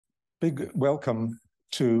big welcome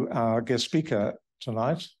to our guest speaker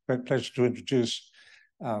tonight. Great pleasure to introduce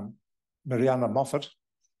Mariana Moffat,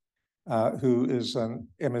 who is an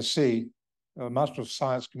MSc, a Master of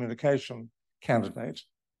Science Communication candidate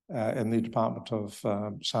in the Department of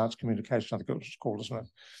Science Communication, I think it was called, isn't it?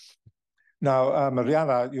 Now,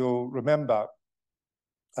 Mariana, you'll remember,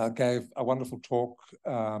 gave a wonderful talk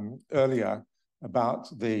earlier about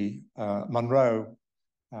the Monro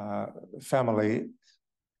family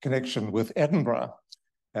connection with Edinburgh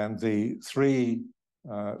and the three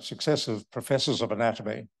successive professors of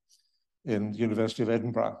anatomy in the University of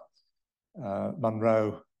Edinburgh,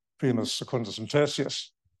 Monro, Primus, Secundus, and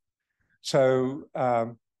Tertius. So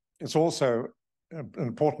it's also an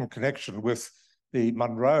important connection with the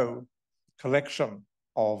Monro collection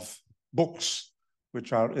of books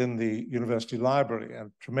which are in the university library, and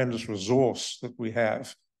a tremendous resource that we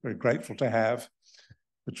have, very grateful to have,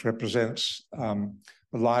 which represents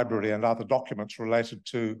the library and other documents related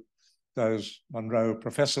to those Monro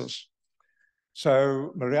professors.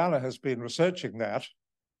 So Mariana has been researching that,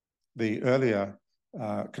 the earlier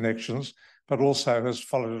connections, but also has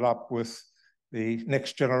followed it up with the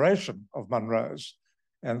next generation of Monros.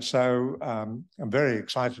 And so I'm very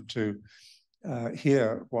excited to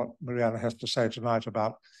hear what Mariana has to say tonight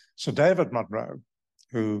about Sir David Monro,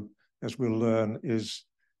 who, as we'll learn, is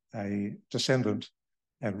a descendant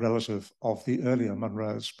and relative of the earlier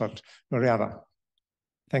Monros. But Mariana,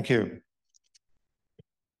 thank you.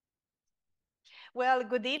 Well,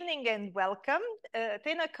 good evening and welcome.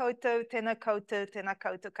 Tēnā koutou, tēnā koutou, tēnā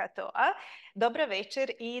koutou katoa. Dobro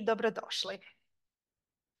večer I dobrodošli.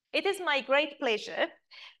 It is my great pleasure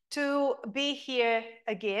to be here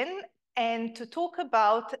again and to talk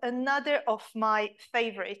about another of my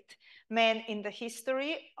favorite men in the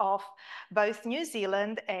history of both New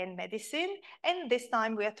Zealand and medicine. And this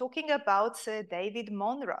time we are talking about Sir David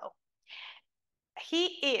Monro. He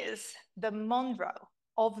is the Monro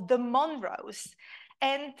of the Monros.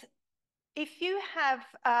 And if you have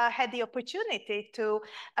had the opportunity to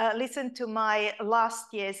listen to my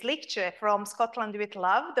last year's lecture from Scotland with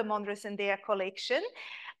Love, the Monros and their collection,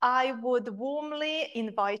 I would warmly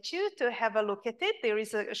invite you to have a look at it. There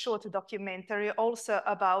is a short documentary also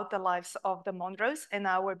about the lives of the Monros and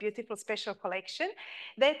our beautiful special collection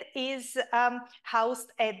that is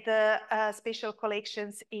housed at the special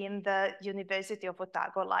collections in the University of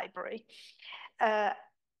Otago Library.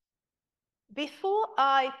 Before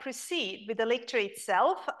I proceed with the lecture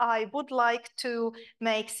itself, I would like to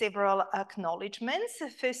make several acknowledgements.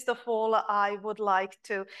 First of all, I would like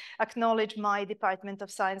to acknowledge my Department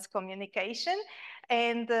of Science Communication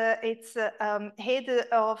and its head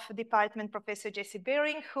of department, Professor Jessie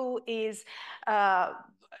Bering, who is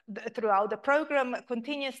throughout the program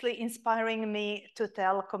continuously inspiring me to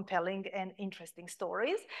tell compelling and interesting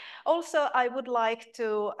stories. Also, I would like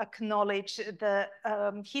to acknowledge the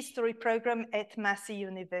history program at Massey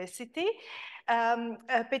University,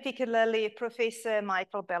 particularly Professor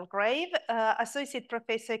Michael Belgrave, Associate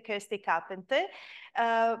Professor Kirsty Carpenter,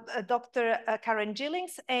 Dr. Karen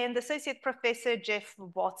Gillings, and Associate Professor Jeff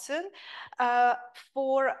Watson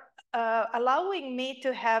for allowing me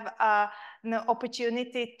to have an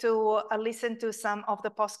opportunity to listen to some of the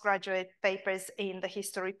postgraduate papers in the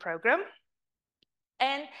history program.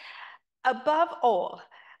 And above all,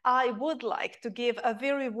 I would like to give a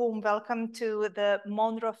very warm welcome to the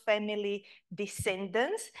Monro family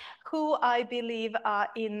descendants, who I believe are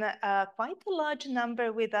in quite a large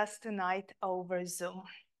number with us tonight over Zoom.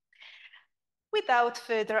 Without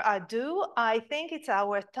further ado, I think it's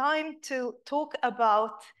our time to talk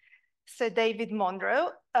about Sir David Monro,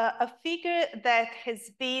 a figure that has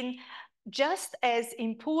been just as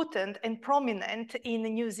important and prominent in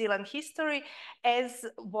New Zealand history as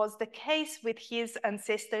was the case with his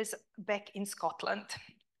ancestors back in Scotland.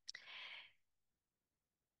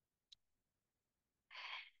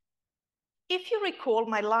 If you recall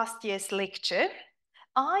my last year's lecture,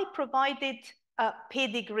 I provided a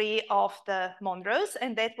pedigree of the Monros,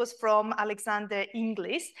 and that was from Alexander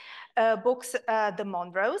Inglis' books, The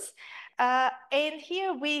Monros. And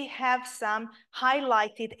here we have some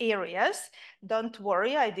highlighted areas. Don't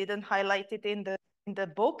worry, I didn't highlight it in the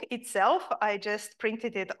book itself. I just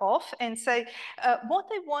printed it off. And so what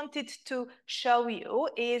I wanted to show you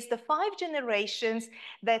is the 5 generations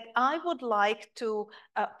that I would like to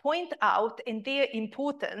point out in their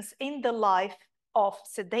importance in the life of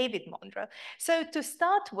Sir David Monro. So to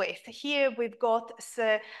start with, here we've got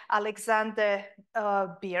Sir Alexander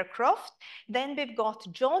Beercroft, then we've got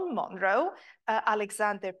John Monro,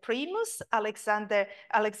 Alexander Primus,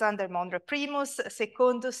 Alexander Monro Primus,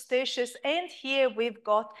 Secundus, Tertius, and here we've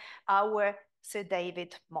got our Sir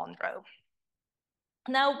David Monro.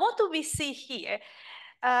 Now, what do we see here?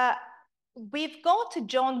 We've got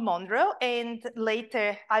John Monro, and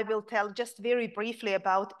later I will tell just very briefly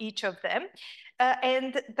about each of them,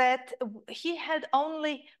 and that he had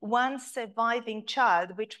only one surviving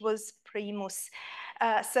child, which was Primus.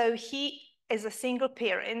 So he, as a single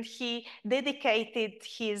parent, he dedicated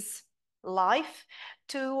his life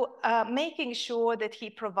to making sure that he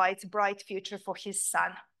provides a bright future for his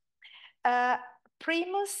son.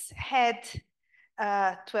 Primus had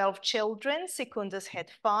 12 children, Secundus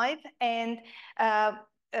had 5, and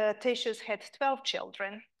Tertius had 12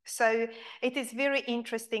 children. So it is very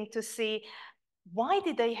interesting to see why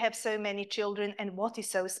did they have so many children and what is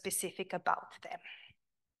so specific about them.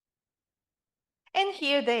 And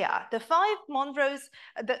here they are, the 5 Monros,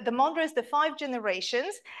 the Monros, the 5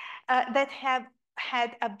 generations that have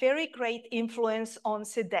had a very great influence on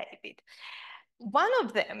Sir David. One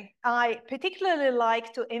of them I particularly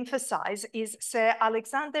like to emphasize is Sir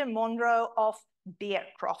Alexander Monro of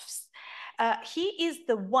Bearcrofts. He is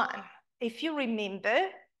the one, if you remember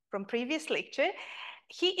from previous lecture,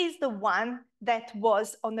 he is the one that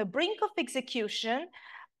was on the brink of execution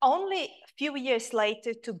only a few years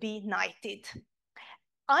later to be knighted.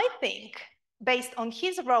 I think, based on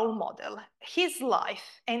his role model, his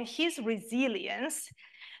life, and his resilience,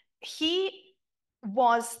 he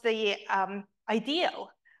was the ideal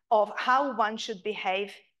of how one should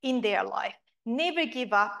behave in their life. Never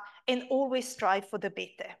give up and always strive for the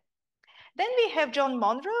better. Then we have John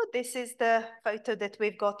Monro. This is the photo that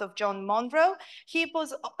we've got of John Monro. He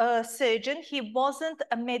was a surgeon. He wasn't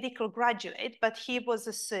a medical graduate, but he was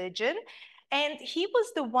a surgeon. And he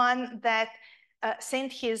was the one that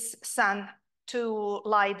sent his son to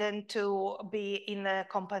Leiden to be in the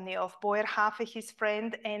company of Boerhaave, his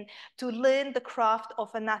friend, and to learn the craft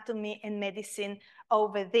of anatomy and medicine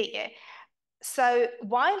over there. So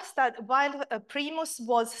while Primus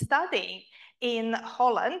was studying in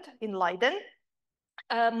Holland, in Leiden,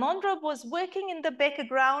 Monro was working in the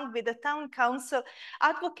background with the town council,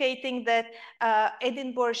 advocating that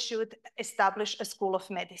Edinburgh should establish a school of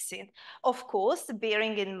medicine. Of course,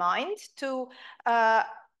 bearing in mind to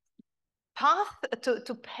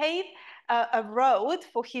pave a road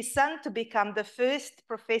for his son to become the first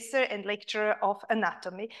professor and lecturer of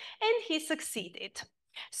anatomy, and he succeeded.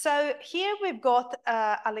 So here we've got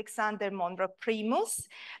Alexander Monro Primus,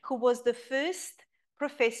 who was the first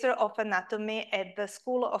professor of anatomy at the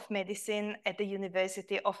School of Medicine at the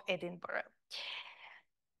University of Edinburgh.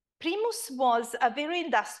 Primus was a very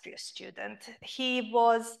industrious student. He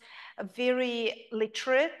was very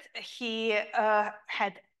literate. He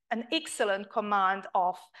had an excellent command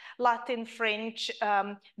of Latin, French,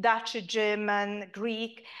 Dutch, German,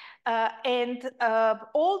 Greek, and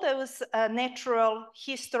all those natural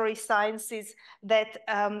history sciences that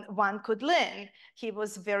one could learn. He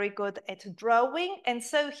was very good at drawing, and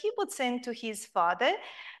so he would send to his father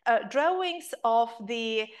drawings of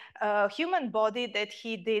the human body that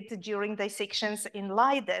he did during dissections in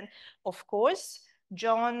Leiden. Of course,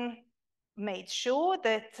 John made sure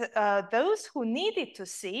that those who needed to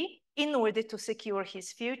see in order to secure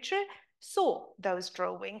his future saw those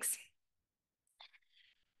drawings.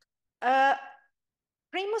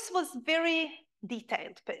 Primus was a very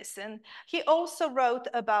detailed person. He also wrote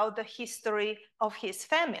about the history of his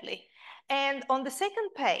family. And on the second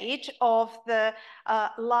page of the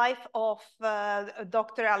life of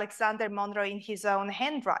Dr. Alexander Monro in his own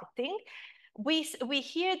handwriting, we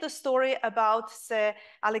hear the story about Sir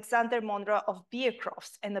Alexander Monro of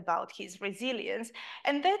Bearcrofts and about his resilience.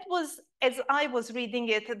 And that was, as I was reading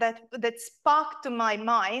it, that sparked to my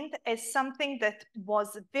mind as something that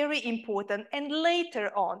was very important. And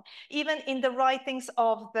later on, even in the writings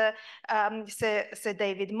of the Sir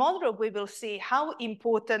David Monro, we will see how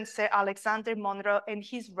important Sir Alexander Monro and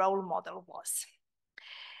his role model was.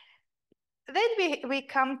 Then we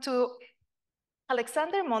come to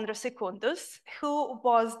Alexander Monro Secundus, who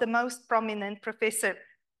was the most prominent professor,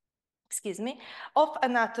 of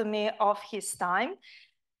anatomy of his time.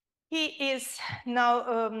 He is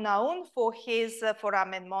now known for his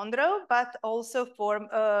foramen Monro, but also for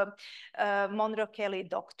Monro-Kelly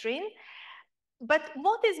doctrine. But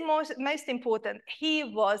what is most important, he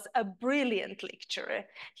was a brilliant lecturer.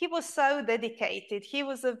 He was so dedicated. He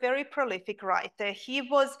was a very prolific writer. He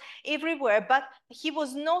was everywhere, but he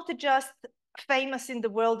was not just famous in the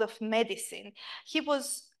world of medicine. He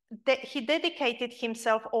dedicated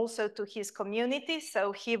himself also to his community,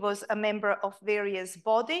 so he was a member of various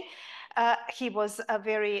bodies. He was a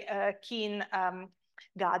very keen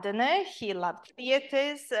gardener. He loved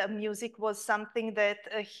theaters. Music was something that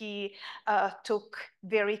he took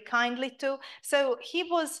very kindly to. So he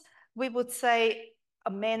was, we would say,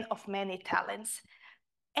 a man of many talents.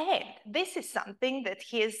 And this is something that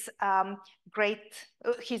his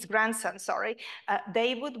grandson,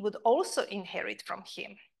 David, would also inherit from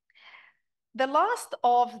him. The last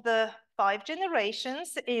of the 5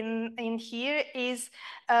 generations in here is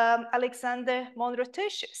Alexander Monro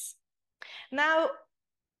Tertius. Now,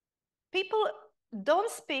 people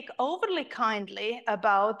don't speak overly kindly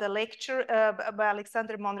about the about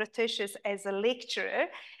Alexander Monro Tertius as a lecturer.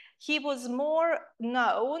 He was more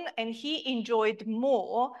known and he enjoyed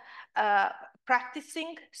more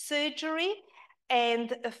practicing surgery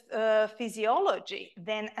and physiology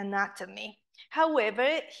than anatomy.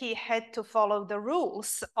 However, he had to follow the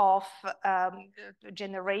rules of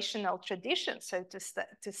generational tradition, so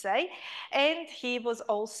to say, and he was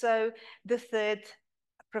also the 3rd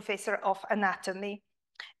professor of anatomy.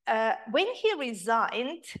 When he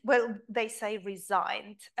resigned, well, they say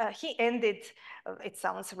resigned, he ended, it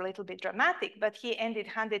sounds a little bit dramatic, but he ended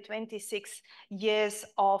 126 years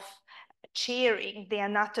of chairing the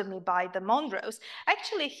anatomy by the Monros.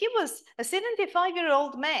 Actually, he was a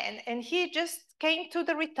 75-year-old man and he just came to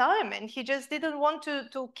the retirement. He just didn't want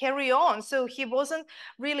to carry on. So he wasn't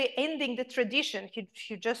really ending the tradition.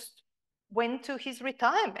 He just went to his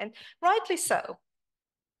retirement, rightly so.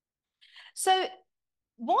 So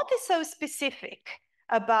what is so specific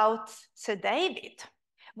about Sir David?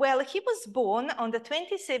 Well, he was born on the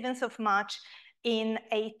 27th of March in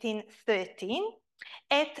 1813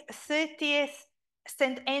 at 30th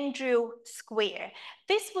St. Andrew Square.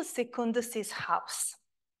 This was Secundus's house.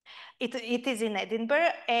 It is in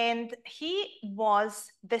Edinburgh, and he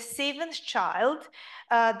was the 7th child.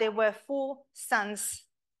 There were 4 sons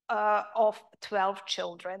of 12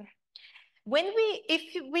 children.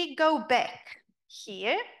 If we go back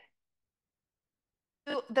here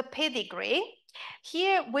to the pedigree,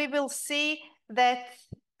 here we will see that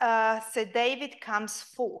Sir David comes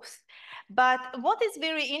 4th. But what is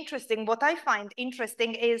very interesting, what I find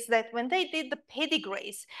interesting, is that when they did the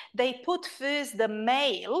pedigrees, they put first the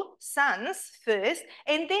male sons first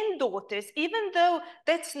and then daughters, even though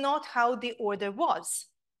that's not how the order was.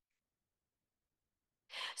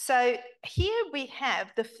 So here we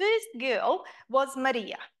have the first girl was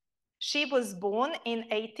Maria. She was born in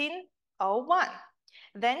 1801.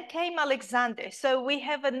 Then came Alexander. So we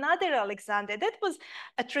have another Alexander. That was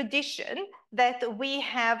a tradition that we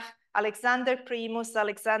have Alexander Primus,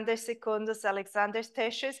 Alexander Secundus, Alexander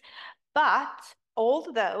Tertius. But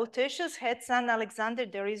although Tertius had son Alexander,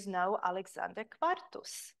 there is no Alexander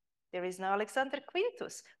Quartus. There is no Alexander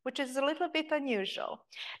Quintus, which is a little bit unusual.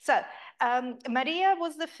 So Maria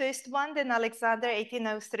was the first one, then Alexander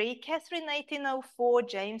 1803, Catherine 1804,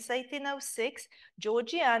 James 1806,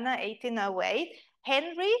 Georgiana 1808,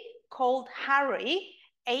 Henry, called Harry,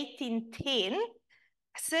 1810,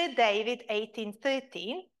 Sir David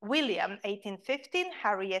 1813, William 1815,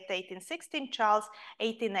 Harriet 1816, Charles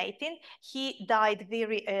 1818. He died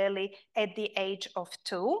very early at the age of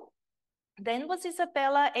 2. Then was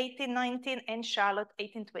Isabella, 1819, and Charlotte,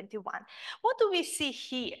 1821. What do we see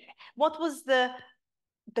here? What was the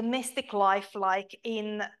domestic life like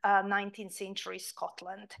in 19th century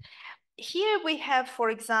Scotland? Here we have, for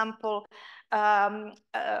example,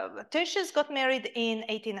 Tertius got married in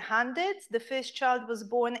 1800. The first child was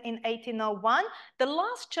born in 1801. The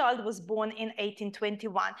last child was born in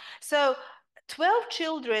 1821. So 12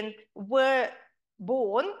 children were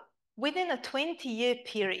born within a 20-year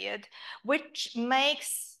period, which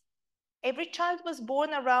makes every child was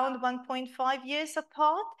born around 1.5 years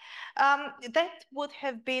apart. That would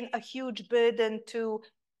have been a huge burden to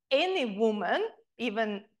any woman,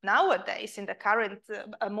 even nowadays in the current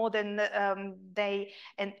modern day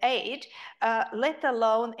and age, let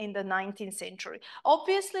alone in the 19th century.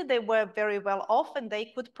 Obviously, they were very well off and they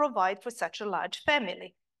could provide for such a large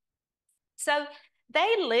family. So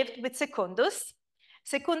they lived with Secundus.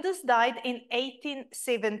 Secundus died in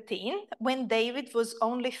 1817 when David was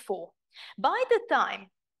only 4. By the time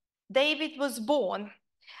David was born,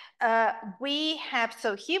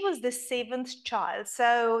 so he was the 7th child.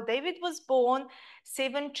 So David was born,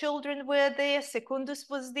 7 children were there, Secundus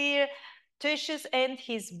was there, Tertius and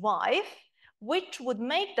his wife, which would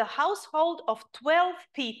make the household of 12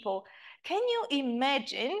 people. Can you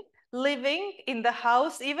imagine living in the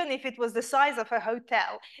house, even if it was the size of a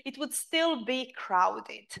hotel? It would still be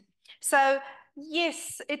crowded. So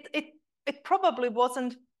yes, it probably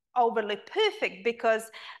wasn't overly perfect,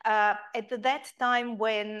 because at that time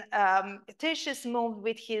when Tertius moved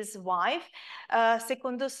with his wife,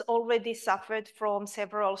 Secundus already suffered from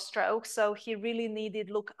several strokes, so he really needed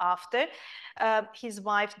look after. His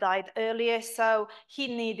wife died earlier, so he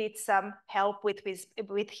needed some help with his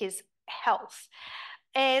health.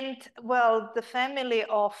 And well, the family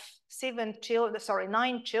of 9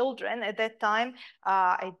 children at that time,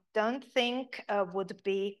 I don't think would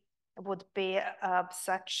be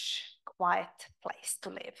such quiet place to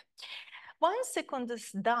live. Once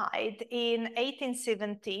Secundus died in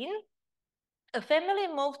 1817, a family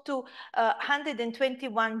moved to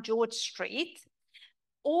 121 George Street,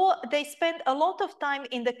 or they spent a lot of time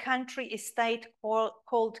in the country estate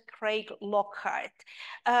called Craig Lockhart.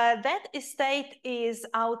 That estate is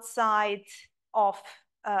outside of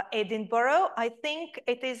Edinburgh. I think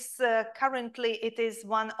it is currently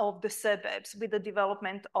one of the suburbs. With the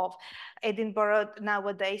development of Edinburgh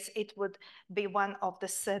nowadays, it would be one of the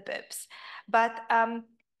suburbs. But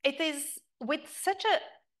it is with such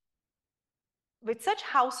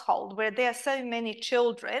household where there are so many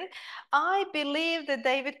children, I believe that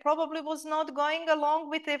David probably was not going along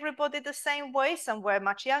with everybody the same way. Some were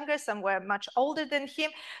much younger, some were much older than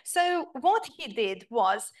him. So what he did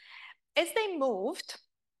was, as they moved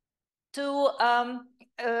to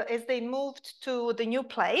the new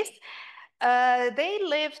place, they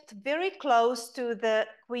lived very close to the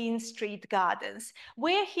Queen Street Gardens,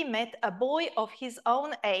 where he met a boy of his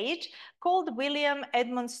own age called William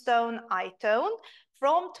Edmonstone Itone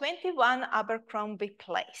from 21 Abercrombie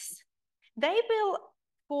Place. They will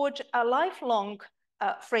forge a lifelong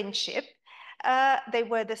friendship. They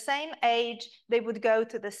were the same age, they would go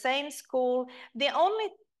to the same school. The only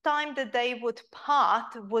time that they would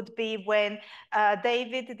part would be when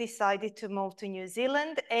David decided to move to New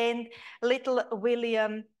Zealand and little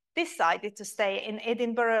William decided to stay in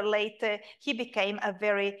Edinburgh. Later, he became a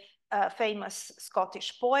very famous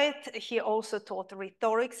Scottish poet. He also taught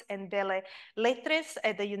rhetorics and belles lettres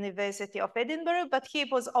at the University of Edinburgh, but he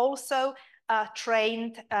was also a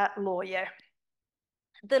trained lawyer.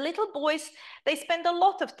 The little boys, they spent a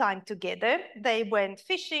lot of time together. They went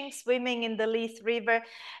fishing, swimming in the Leith River,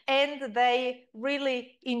 and they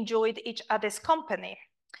really enjoyed each other's company.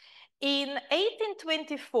 In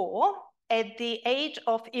 1824, at the age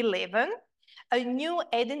of 11, a new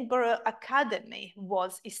Edinburgh Academy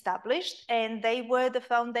was established, and they were the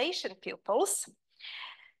foundation pupils.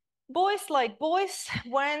 Boys like boys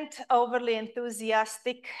weren't overly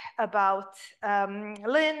enthusiastic about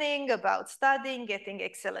learning, about studying, getting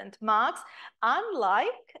excellent marks,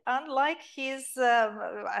 unlike his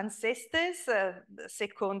ancestors,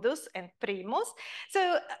 Secundus and Primus.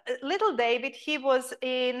 So little David, he was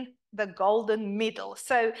in the golden middle.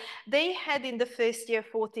 So they had in the first year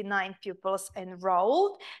 49 pupils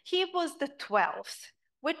enrolled. He was the 12th,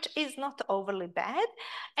 which is not overly bad.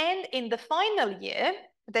 And in the final year,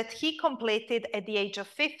 that he completed at the age of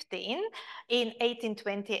 15 in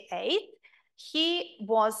 1828, he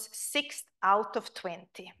was 6th out of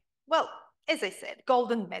 20. Well, as I said,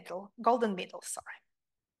 golden middle, sorry.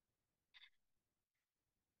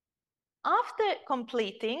 After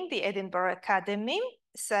completing the Edinburgh Academy,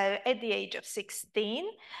 so at the age of 16,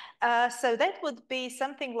 so that would be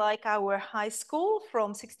something like our high school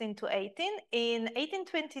from 16 to 18. In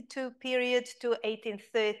 1822 period to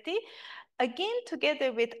 1830, again,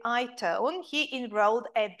 together with Itone, he enrolled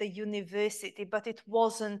at the university, but it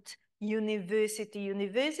wasn't university.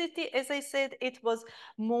 As I said, it was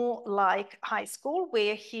more like high school,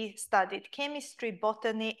 where he studied chemistry,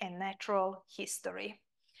 botany, and natural history.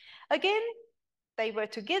 Again, they were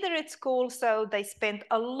together at school, so they spent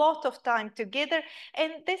a lot of time together.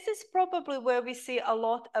 And this is probably where we see a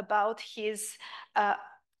lot about his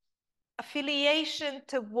affiliation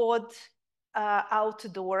toward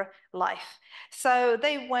outdoor life. So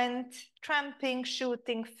they went tramping,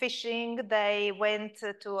 shooting, fishing. They went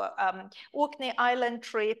to Orkney Island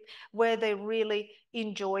trip, where they really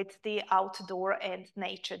enjoyed the outdoor and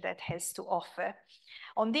nature that has to offer.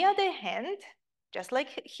 On the other hand, just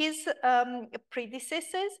like his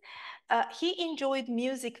predecessors, he enjoyed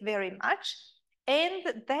music very much. And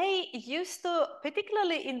they used to,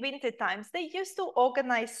 particularly in winter times, they used to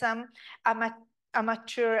organize some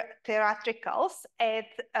amateur theatricals at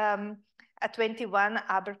 21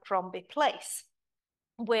 Abercrombie Place,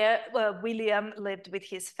 where William lived with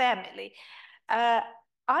his family.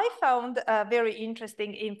 I found very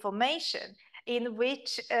interesting information in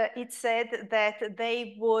which it said that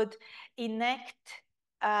they would enact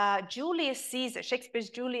Julius Caesar, Shakespeare's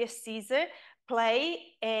Julius Caesar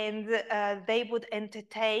play, and they would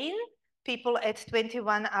entertain people at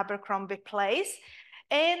 21 Abercrombie Place.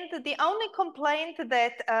 And the only complaint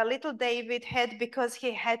that little David had, because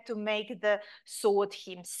he had to make the sword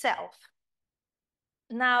himself.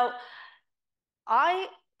 Now,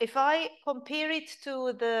 if I compare it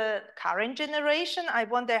to the current generation, I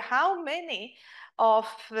wonder how many of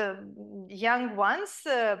young ones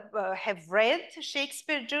have read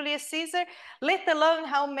Shakespeare, Julius Caesar, let alone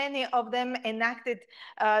how many of them enacted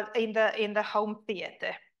in the home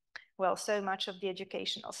theater. Well, so much of the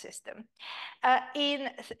educational system. In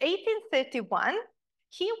 1831,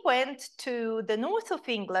 he went to the north of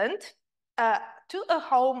England to a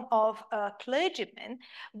home of a clergyman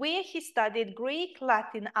where he studied Greek,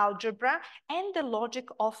 Latin, algebra, and the logic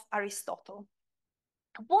of Aristotle.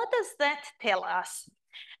 What does that tell us?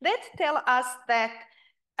 That tells us that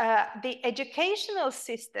the educational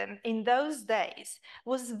system in those days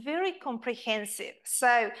was very comprehensive.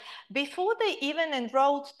 So before they even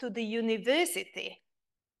enrolled to the university,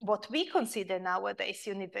 what we consider nowadays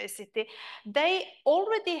university, they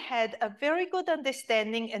already had a very good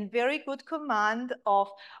understanding and very good command of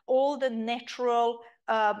all the natural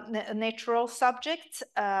subjects,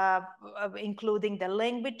 including the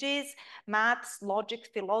languages, maths, logic,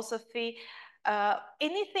 philosophy,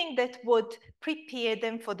 anything that would prepare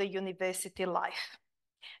them for the university life.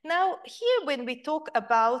 Now, here when we talk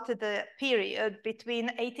about the period between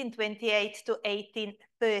 1828 to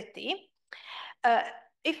 1830,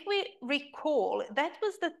 if we recall, that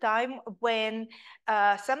was the time when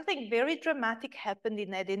something very dramatic happened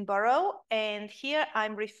in Edinburgh, and here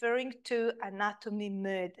I'm referring to anatomy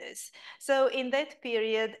murders. So in that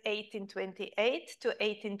period, 1828 to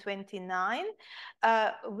 1829,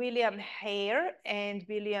 William Hare and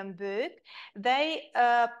William Burke, they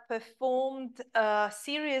performed a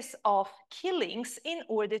series of killings in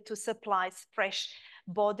order to supply fresh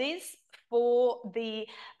bodies for the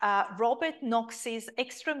Robert Knox's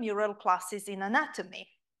extramural classes in anatomy.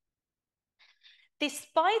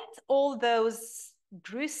 Despite all those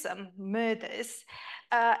gruesome murders,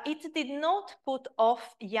 it did not put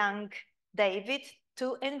off young David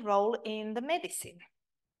to enroll in the medicine.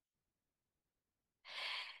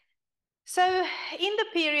 So in the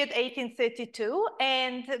period 1832,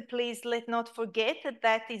 and please let not forget that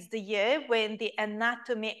that is the year when the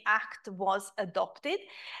Anatomy Act was adopted,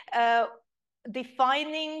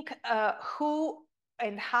 defining who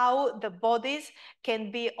and how the bodies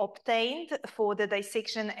can be obtained for the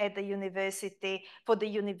dissection at the university, for the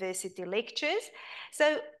university lectures.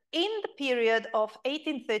 So in the period of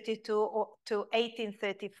 1832 to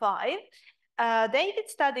 1835, David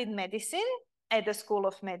studied medicine at the School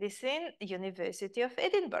of Medicine, University of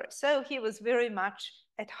Edinburgh. So he was very much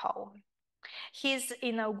at home. His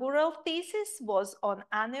inaugural thesis was on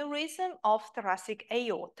aneurysm of thoracic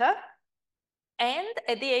aorta. And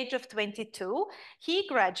at the age of 22, he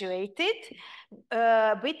graduated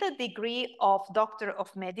with a degree of Doctor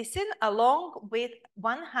of Medicine, along with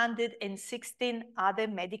 116 other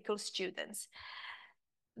medical students.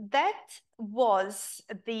 That was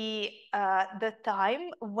the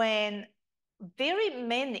time when very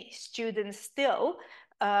many students still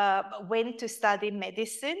went to study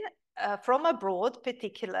medicine from abroad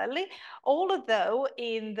particularly, although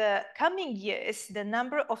in the coming years, the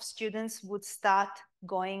number of students would start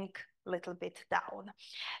going a little bit down.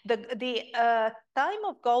 The time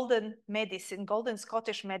of golden medicine, golden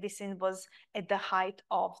Scottish medicine, was at the height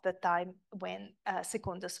of the time when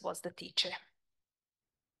Secundus was the teacher.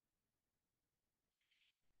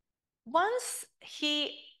 Once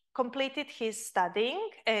he completed his studying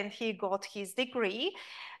and he got his degree,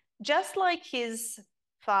 just like his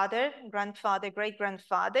father, grandfather,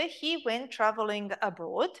 great-grandfather, he went traveling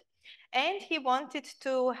abroad and he wanted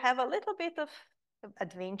to have a little bit of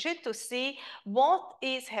adventure to see what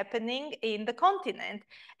is happening in the continent.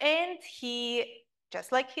 And he,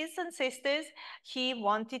 just like his ancestors, he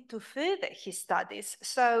wanted to further his studies.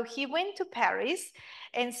 So he went to Paris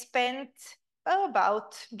and spent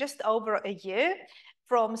about just over a year,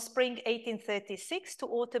 from spring 1836 to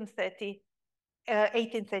autumn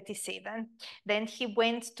 1837. Then he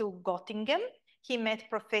went to Göttingen. He met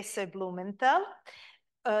Professor Blumenthal,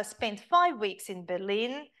 spent 5 weeks in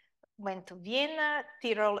Berlin, went to Vienna,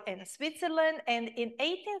 Tyrol, and Switzerland. And in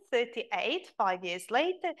 1838, 3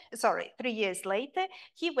 years later,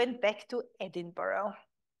 he went back to Edinburgh.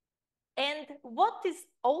 And what is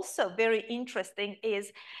also very interesting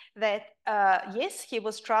is that, yes, he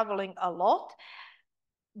was traveling a lot,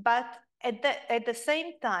 but at the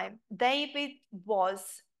same time, David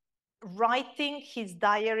was writing his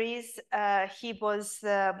diaries. He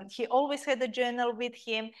always had a journal with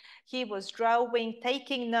him. He was drawing,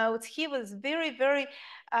 taking notes. He was very, very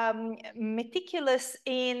meticulous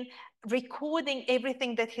in recording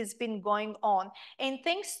everything that has been going on. And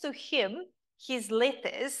thanks to him, his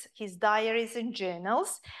letters, his diaries and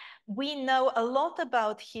journals, we know a lot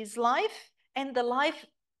about his life and the life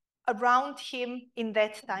around him in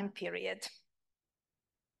that time period.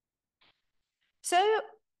 So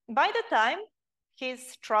by the time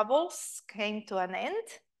his troubles came to an end,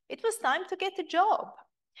 it was time to get a job.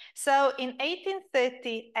 So in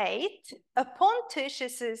 1838, upon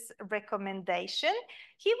Tertius's recommendation,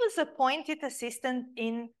 he was appointed assistant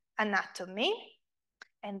in anatomy.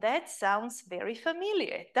 And that sounds very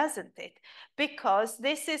familiar, doesn't it? Because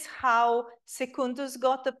this is how Secundus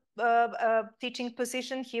got a teaching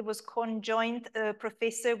position. He was conjoined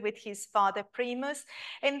professor with his father Primus.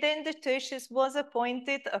 And then the Tertius was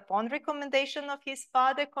appointed upon recommendation of his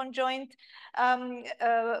father, conjoined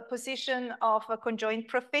position of a conjoined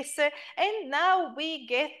professor. And now we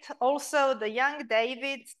get also the young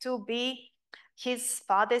David to be his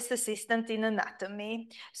father's assistant in anatomy.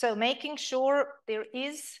 So making sure there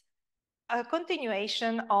is a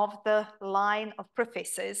continuation of the line of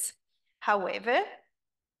professors. However,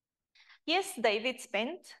 yes, David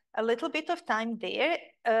spent a little bit of time there.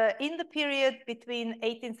 In the period between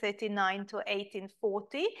 1839 to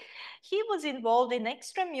 1840, he was involved in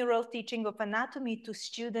extramural teaching of anatomy to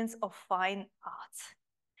students of fine arts.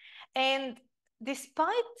 And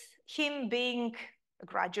despite him being a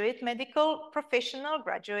graduate medical professional,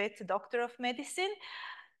 graduate doctor of medicine,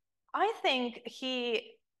 I think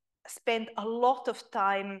he spent a lot of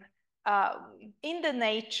time in the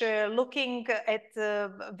nature, looking at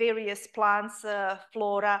various plants,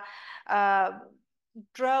 flora,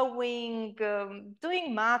 drawing,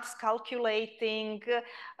 doing maths, calculating,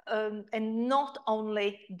 and not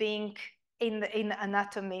only being in the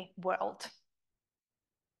anatomy world.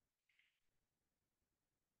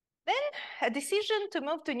 Then a decision to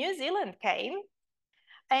move to New Zealand came,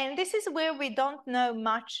 and this is where we don't know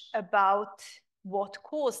much about what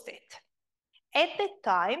caused it. At that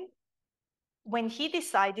time, when he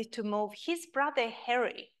decided to move, his brother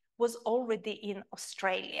Harry was already in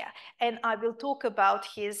Australia, and I will talk about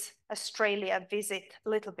his Australia visit a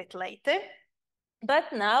little bit later.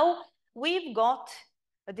 But now we've got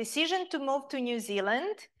a decision to move to New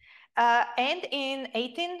Zealand, and in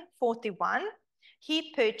 1841,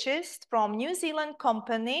 he purchased from New Zealand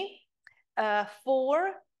company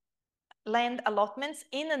 4 land allotments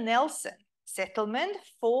in a Nelson settlement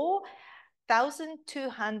for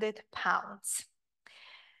 £1,200.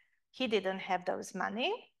 He didn't have those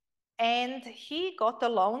money, and he got a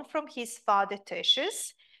loan from his father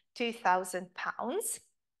Tertius, £2,000,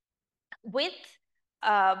 with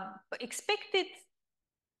expected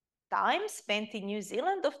time spent in New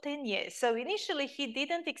Zealand of 10 years. So initially he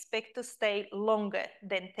didn't expect to stay longer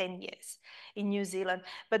than 10 years in New Zealand.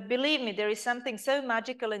 But believe me, there is something so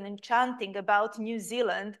magical and enchanting about New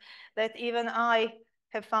Zealand that even I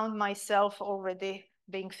have found myself already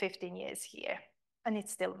being 15 years here, and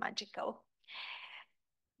it's still magical.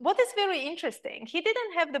 What is very interesting, he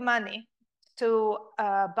didn't have the money to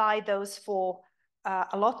buy those 4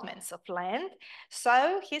 allotments of land.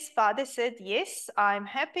 So his father said, yes, I'm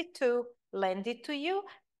happy to lend it to you,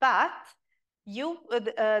 but you,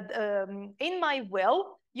 in my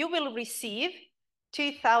will, you will receive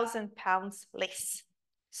 £2,000 less.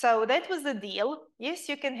 So that was the deal. Yes,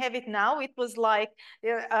 you can have it now. It was like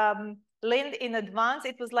lend in advance.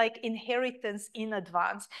 It was like inheritance in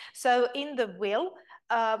advance. So in the will,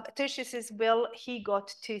 Tertius's will, he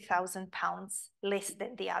got £2,000 less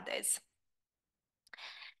than the others.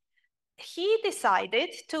 He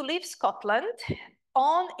decided to leave Scotland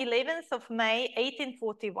on 11th of May,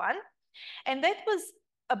 1841, and that was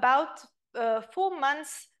about 4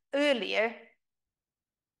 months earlier,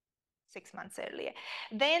 6 months earlier,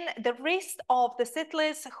 than the rest of the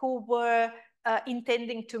settlers who were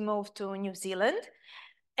intending to move to New Zealand.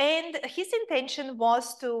 And his intention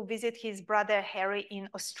was to visit his brother Harry in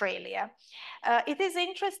Australia. It is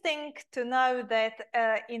interesting to know that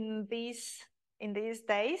in these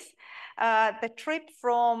days, the trip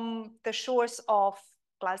from the shores of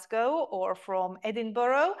Glasgow or from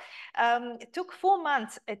Edinburgh took 4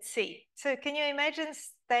 months at sea. So can you imagine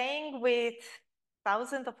staying with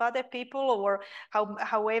thousands of other people, or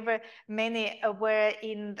however many were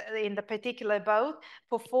in the particular boat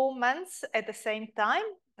for 4 months at the same time?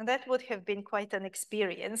 And that would have been quite an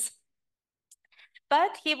experience.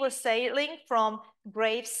 But he was sailing from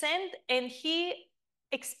Gravesend, and he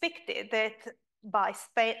expected that by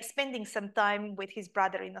spending some time with his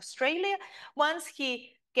brother in Australia, once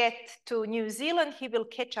he gets to New Zealand, he will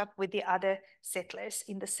catch up with the other settlers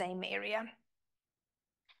in the same area.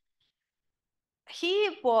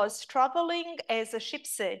 he was traveling as a ship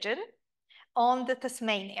surgeon on the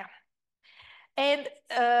Tasmania. And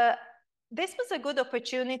this was a good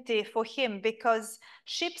opportunity for him because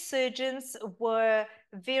ship surgeons were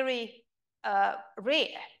very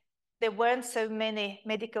rare. There weren't so many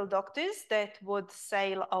medical doctors that would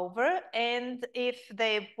sail over, and if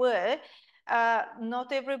they were,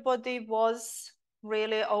 not everybody was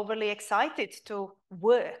really overly excited to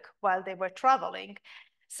work while they were traveling.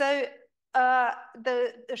 So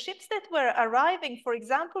the ships that were arriving, for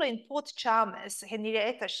example, in Port Chalmers,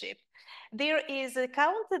 Henrietta ship, there is a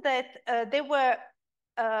count that there were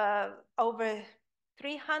over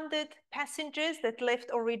 300 passengers that left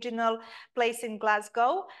original place in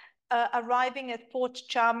Glasgow. Arriving at Port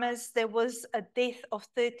Chalmers, there was a death of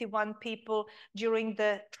 31 people during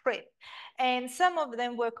the trip. And some of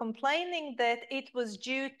them were complaining that it was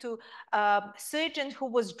due to a surgeon who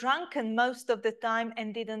was drunken most of the time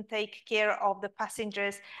and didn't take care of the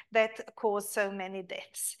passengers that caused so many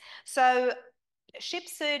deaths. So ship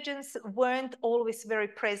surgeons weren't always very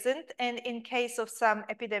present, and in case of some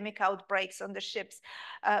epidemic outbreaks on the ships,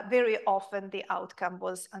 very often the outcome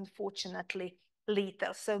was unfortunately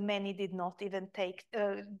lethal. So many did not even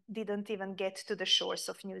didn't even get to the shores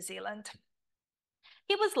of New Zealand.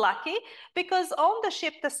 He was lucky because on the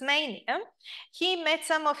ship Tasmania, he met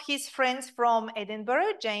some of his friends from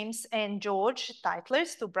Edinburgh, James and George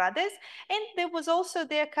Tytler's, two brothers, and there was also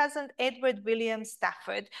their cousin Edward William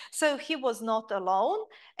Stafford. So he was not alone,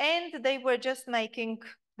 and they were just making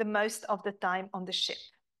the most of the time on the ship.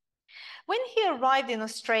 When he arrived in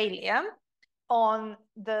Australia, on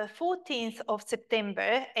the 14th of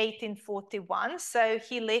September, 1841. So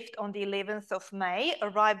he left on the 11th of May,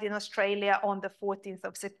 arrived in Australia on the 14th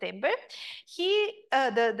of September.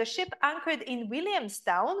 The ship anchored in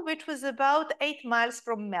Williamstown, which was about 8 miles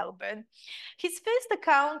from Melbourne. His first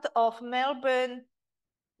account of Melbourne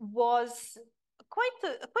was quite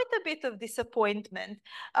a bit of disappointment.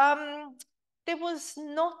 There was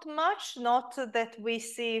not much, not that we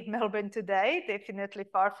see Melbourne today, definitely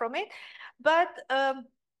far from it, but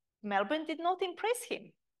Melbourne did not impress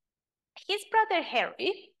him. His brother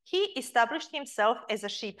Harry, he established himself as a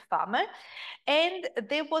sheep farmer, and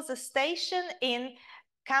there was a station in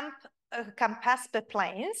Campaspe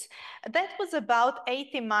Plains that was about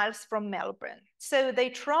 80 miles from Melbourne. So they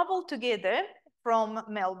traveled together from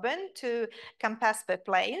Melbourne to Campaspe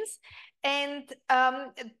Plains, and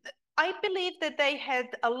I believe that they had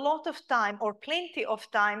a lot of time, or plenty of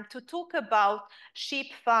time, to talk about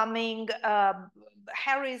sheep farming,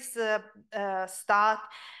 Harry's start,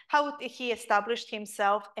 how he established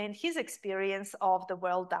himself, and his experience of the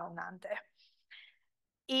world down under.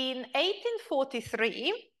 In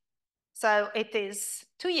 1843, so it is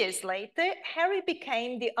 2 years later, Harry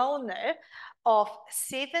became the owner of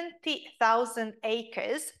 70,000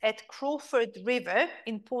 acres at Crawford River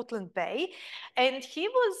in Portland Bay. And he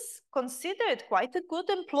was considered quite a good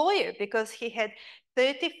employer because he had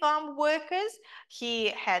 30 farm workers, he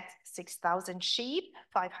had 6,000 sheep,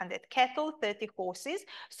 500 cattle, 30 horses.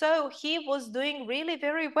 So he was doing really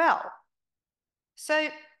very well.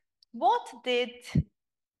 So what did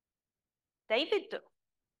David do?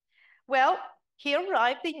 Well, he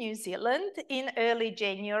arrived in New Zealand in early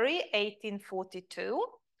January 1842.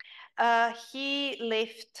 He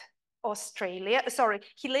left Australia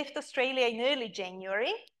in early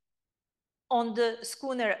January on the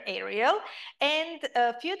schooner Ariel, and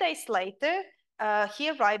a few days later, he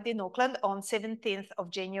arrived in Auckland on 17th of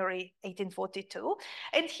January 1842.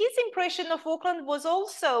 And his impression of Auckland was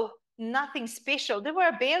also nothing special. There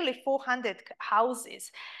were barely 400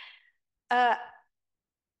 houses.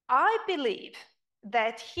 I believe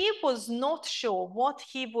that he was not sure what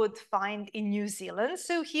he would find in New Zealand,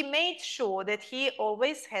 so he made sure that he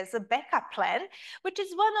always has a backup plan, which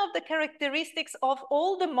is one of the characteristics of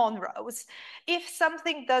all the Monros. If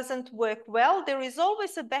something doesn't work well, there is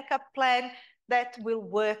always a backup plan that will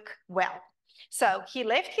work well. So he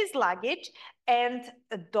left his luggage and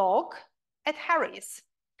a dog at Harry's.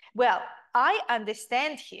 Well, I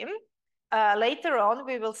understand him. Later on,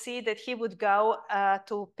 we will see that he would go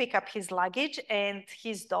to pick up his luggage and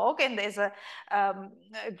his dog. And as a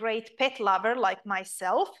great pet lover like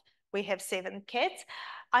myself, we have 7 cats.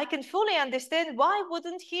 I can fully understand why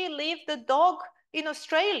wouldn't he leave the dog in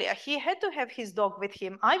Australia? He had to have his dog with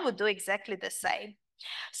him. I would do exactly the same.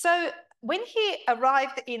 So when he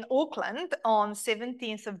arrived in Auckland on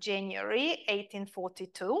 17th of January,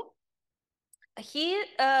 1842, he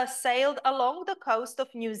sailed along the coast of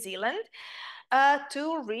New Zealand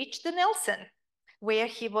to reach the Nelson, where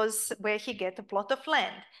he get a plot of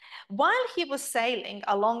land. While he was sailing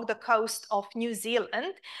along the coast of New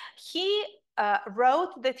Zealand, he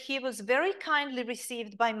wrote that he was very kindly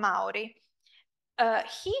received by Maori.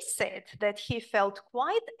 He said that he felt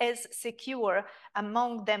quite as secure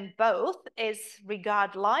among them both as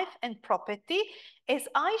regard life and property as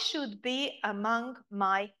I should be among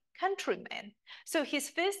my countrymen. So his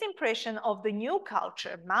first impression of the new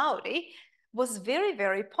culture, Maori, was very,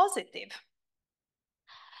 very positive.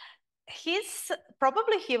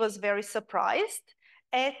 Probably he was very surprised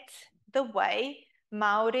at the way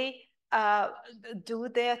Maori do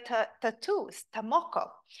their tattoos, tamoko.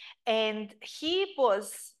 And he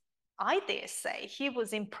was, I dare say, he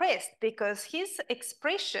was impressed because his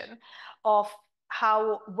expression of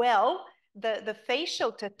how well the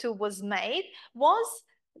facial tattoo was made was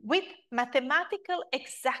with mathematical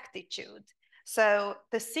exactitude. So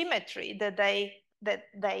the symmetry that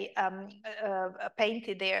they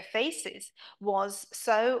painted their faces was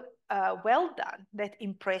so well done that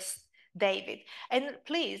impressed David. And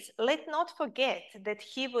please, let not forget that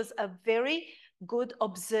he was a very good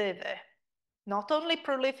observer, not only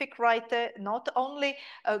prolific writer, not only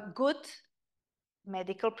a good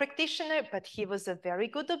medical practitioner, but he was a very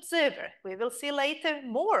good observer. We will see later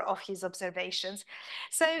more of his observations.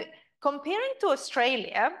 So comparing to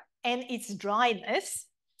Australia and its dryness,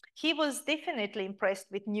 he was definitely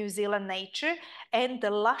impressed with New Zealand nature and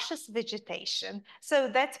the luscious vegetation. So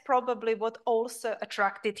that's probably what also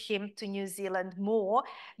attracted him to New Zealand more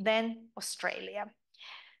than Australia.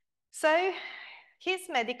 So his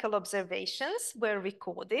medical observations were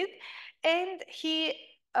recorded, and he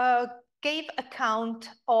gave account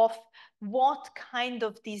of what kind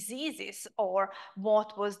of diseases or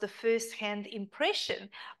what was the first-hand impression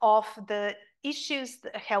of the issues,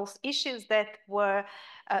 the health issues that were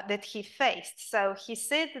that he faced. So he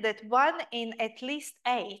said that 1 in at least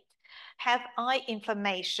 8 have eye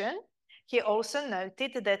inflammation. He also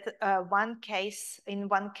noted that in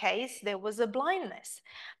one case there was a blindness.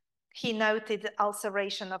 He noted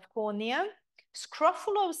ulceration of cornea,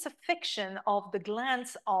 scrofulous affection of the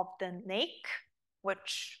glands of the neck,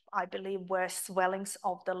 which I believe were swellings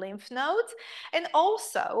of the lymph nodes, and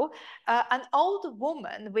also an old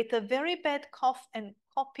woman with a very bad cough and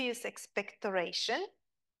copious expectoration,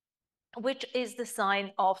 which is the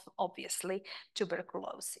sign of, obviously,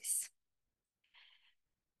 tuberculosis.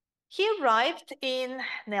 He arrived in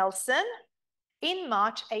Nelson in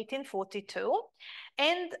March 1842,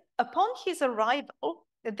 and upon his arrival,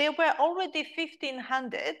 there were already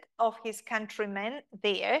 1,500 of his countrymen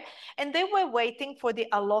there, and they were waiting for the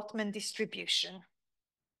allotment distribution.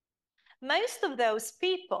 Most of those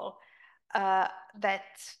people that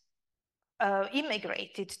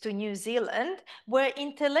immigrated to New Zealand were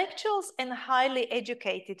intellectuals and highly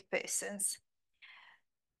educated persons.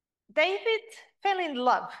 David fell in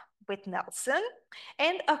love with Nelson,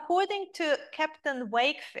 and according to Captain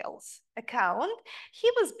Wakefield's account, he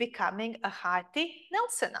was becoming a hearty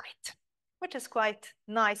Nelsonite, which is quite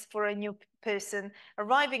nice for a new person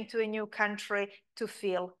arriving to a new country to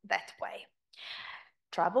feel that way.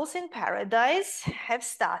 Troubles in paradise have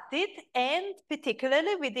started, and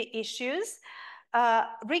particularly with the issues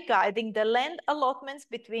regarding the land allotments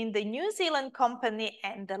between the New Zealand Company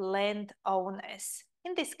and the landowners.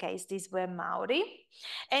 In this case, these were Maori.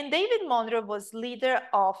 And David Monro was leader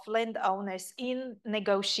of landowners in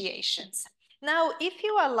negotiations. Now, if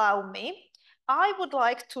you allow me, I would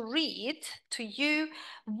like to read to you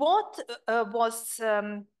what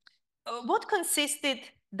consisted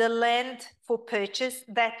the land for purchase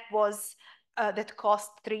that was that cost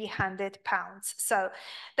 £300. So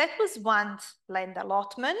that was one land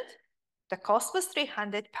allotment. The cost was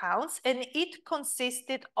 £300, and it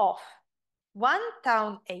consisted of 1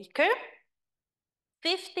 town acre,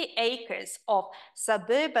 50 acres of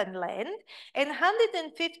suburban land, and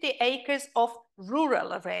 150 acres of rural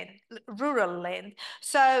land.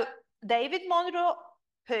 So David Monro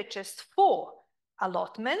purchased 4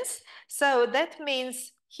 allotments. So that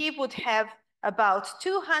means he would have about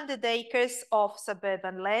 200 acres of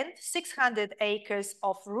suburban land, 600 acres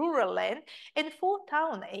of rural land, and 4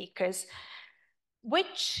 town acres,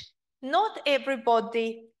 which not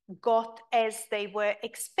everybody got as they were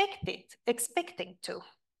expecting to.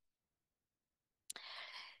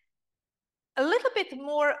 A little bit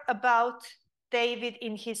more about David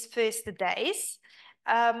in his first days.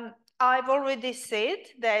 I've already said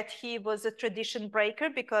that he was a tradition breaker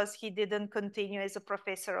because he didn't continue as a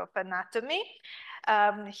professor of anatomy.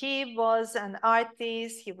 He was an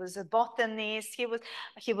artist, he was a botanist,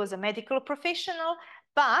 he was a medical professional,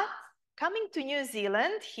 but coming to New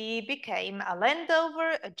Zealand, he became a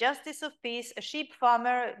landowner, a justice of peace, a sheep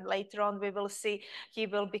farmer. Later on, we will see he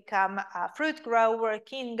will become a fruit grower,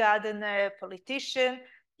 king gardener, politician,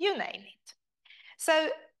 you name it. So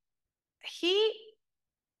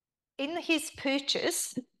in his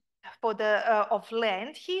purchase for of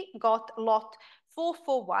land, he got lot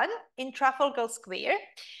 441 in Trafalgar Square,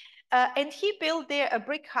 and he built there a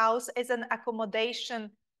brick house as an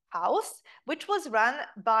accommodation house, which was run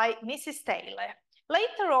by Mrs. Taylor.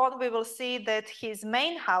 Later on, we will see that his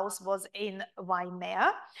main house was in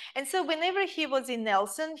Waimea, and so whenever he was in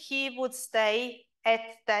Nelson, he would stay at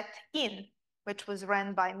that inn, which was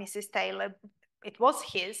run by Mrs. Taylor. It was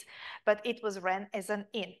his, but it was run as an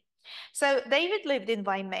inn. So David lived in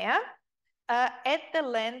Waimea at the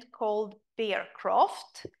land called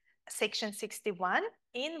Bearcroft, section 61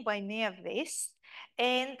 in Waimea West,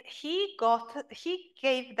 and he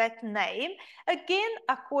gave that name again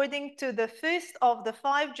according to the first of the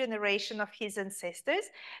 5 generations of his ancestors,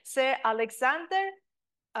 Sir Alexander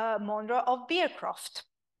Monro of Bearcroft.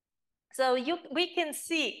 So we can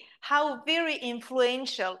see how very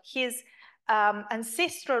influential his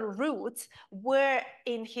ancestral roots were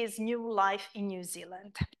in his new life in New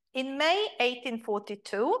Zealand. In May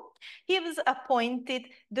 1842, he was appointed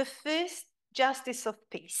the first Justice of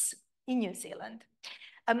Peace in New Zealand.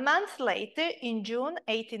 A month later, in June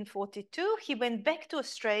 1842, he went back to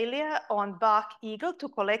Australia on Bark Eagle to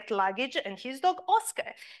collect luggage and his dog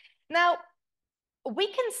Oscar. Now, we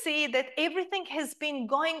can see that everything has been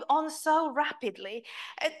going on so rapidly,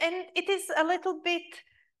 and it is a little bit,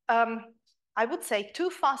 I would say, too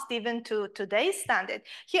fast even to today's standard.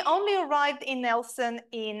 He only arrived in Nelson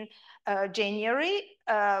in January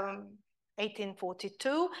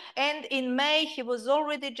 1842, and in May he was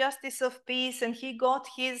already Justice of Peace, and he got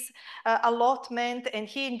his allotment, and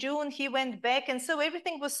in June he went back, and so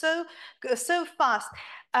everything was so fast.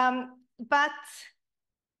 But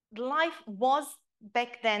life was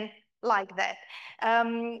back then like that.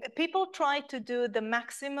 People try to do the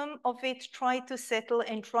maximum of it, try to settle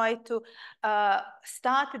and try to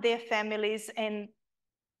start their families and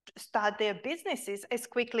start their businesses as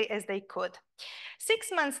quickly as they could.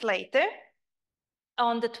 6 months later,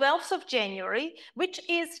 on the 12th of January, which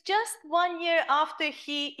is just 1 year after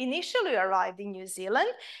he initially arrived in New Zealand,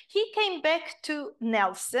 he came back to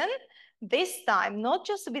Nelson, this time not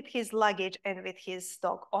just with his luggage and with his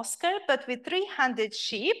dog Oscar, but with 300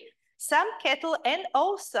 sheep, some cattle, and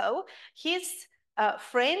also his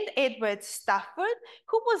friend Edward Stafford,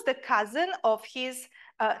 who was the cousin of his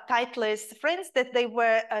titleist friends that they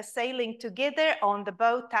were sailing together on the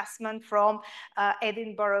boat Tasman from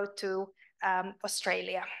Edinburgh to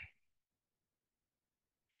Australia.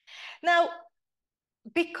 Now,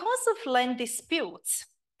 because of land disputes,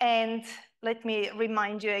 and let me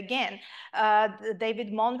remind you again,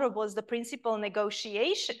 David Monro was the principal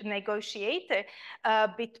negotiator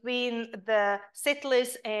between the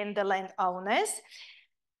settlers and the landowners.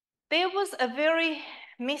 There was a very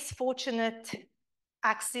misfortunate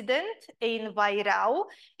accident in Wairau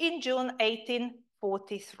in June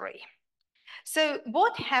 1843. So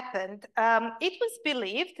what happened? It was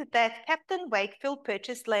believed that Captain Wakefield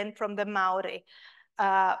purchased land from the Maori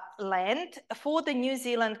land for the New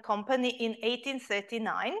Zealand Company in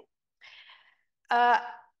 1839.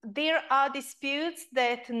 There are disputes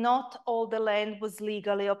that not all the land was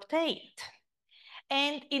legally obtained.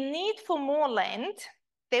 And in need for more land,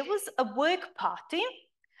 there was a work party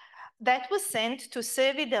that was sent to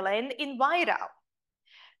survey the land in Wairau,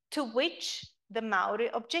 to which the Maori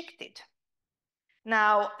objected.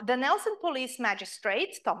 Now, the Nelson Police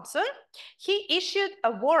Magistrate, Thompson, he issued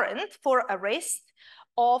a warrant for arrest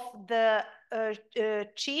of the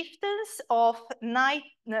chieftains of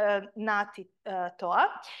Ngāti Toa,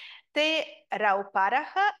 Te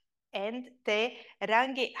Rauparaha and Te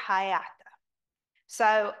Rangihaiata.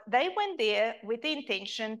 So they went there with the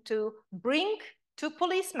intention to bring to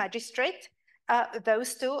police magistrate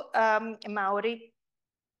those two Maori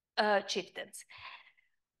chieftains.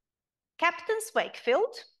 Captain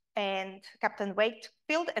Wakefield and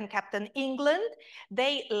Captain England,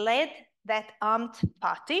 they led that armed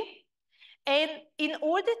party. And in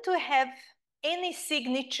order to have any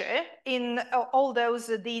signature in all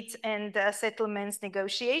those deeds and settlements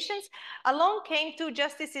negotiations, along came 2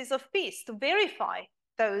 justices of peace to verify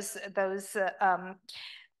those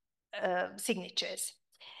signatures.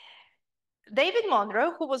 David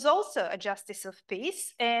Monro, who was also a justice of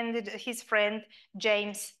peace, and his friend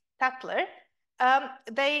James Tatler,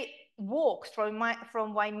 they walked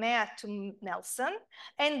from Waimea to Nelson,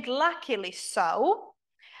 and luckily so,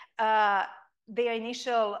 their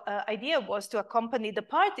initial idea was to accompany the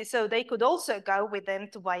party so they could also go with them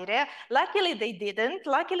to Wairau. Luckily they didn't.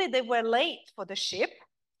 Luckily they were late for the ship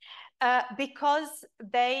because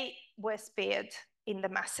they were spared in the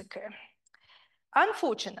massacre.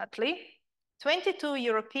 Unfortunately, 22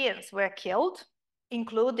 Europeans were killed,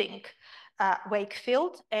 including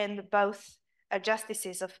Wakefield and both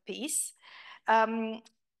justices of peace.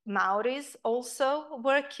 Maoris also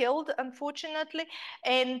were killed, unfortunately,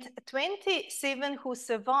 and 27 who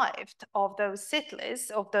survived of those settlers,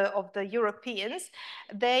 of the Europeans,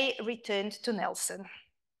 they returned to Nelson.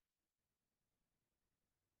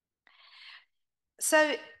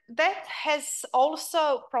 So that has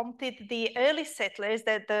also prompted the early settlers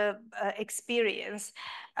that the experience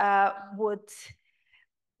would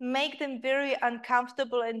make them very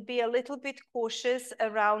uncomfortable and be a little bit cautious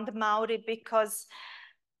around Maori, because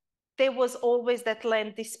there was always that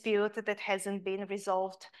land dispute that hasn't been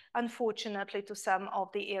resolved, unfortunately, to some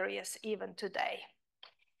of the areas even today.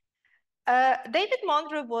 David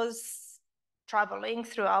Monro was traveling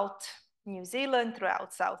throughout New Zealand,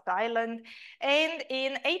 throughout South Island, and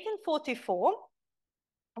in 1844,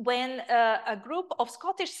 when a group of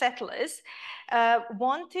Scottish settlers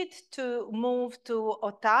wanted to move to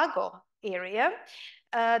Otago area,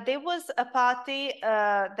 there was a party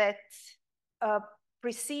that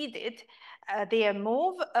preceded their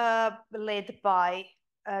move, led by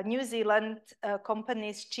New Zealand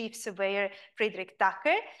Company's chief surveyor, Frederick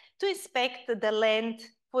Tucker, to inspect the land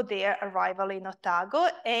for their arrival in Otago,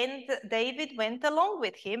 and David went along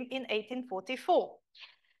with him in 1844.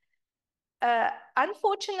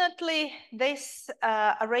 Unfortunately, this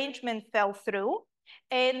arrangement fell through,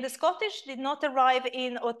 and the Scottish did not arrive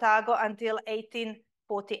in Otago until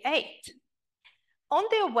 1848. On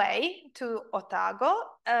their way to Otago,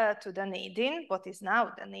 to Dunedin, what is now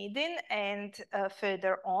Dunedin, and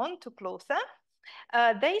further on to Clotha,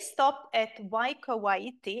 they stopped at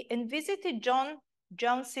Waikouaiti and visited John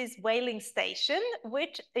Jones's whaling station,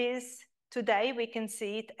 which is today, we can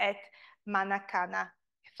see it at Manakana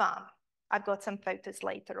Farm. I've got some photos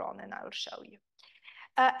later on and I'll show you.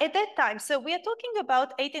 At that time, so we are talking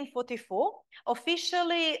about 1844.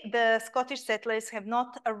 Officially, the Scottish settlers have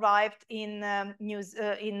not arrived in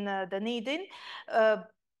Dunedin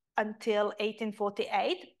until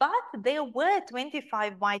 1848, but there were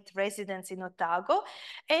 25 white residents in Otago,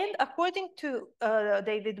 and according to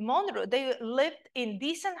David Monro, they lived in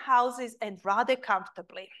decent houses and rather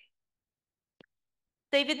comfortably.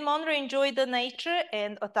 David Monro enjoyed the nature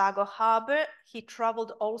and Otago Harbour. He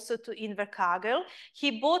traveled also to Invercargill.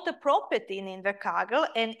 He bought a property in Invercargill,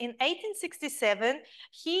 and in 1867,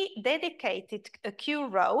 he dedicated a Kew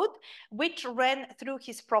Road, which ran through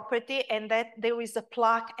his property, and that there is a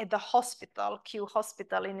plaque at the hospital, Kew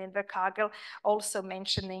Hospital in Invercargill, also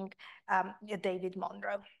mentioning David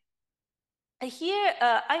Monro. Here,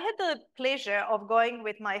 I had the pleasure of going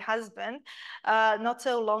with my husband not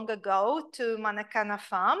so long ago to Manakana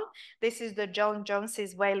Farm. This is the John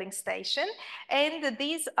Jones's whaling station. And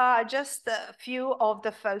these are just a few of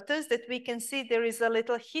the photos that we can see. There is a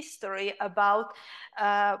little history about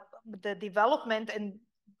the development and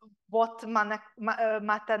what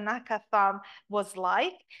Matanaka Farm was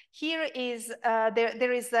like. Here is,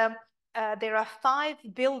 there are 5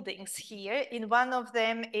 buildings here. In one of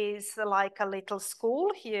them is like a little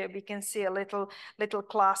school. Here we can see a little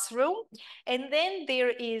classroom. And then there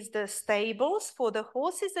is the stables for the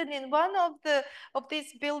horses. And in one of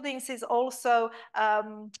these buildings is also a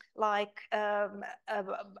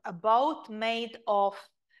boat made of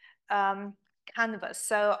canvas.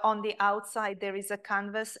 So on the outside there is a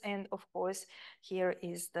canvas, and of course here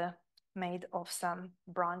is the made of some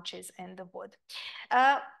branches and the wood.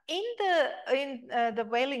 In the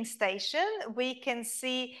whaling station, we can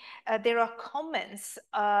see there are comments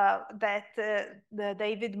that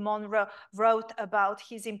David Monro wrote about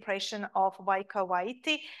his impression of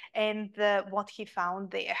Waikouaiti and what he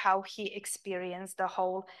found there, how he experienced that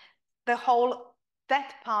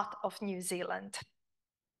part of New Zealand.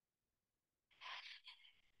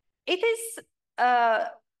 It is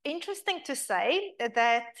interesting to say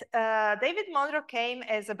that David Monro came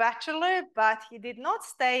as a bachelor, but he did not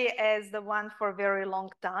stay as the one for a very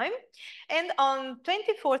long time. And on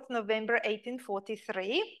 24th November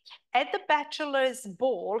 1843, at the bachelor's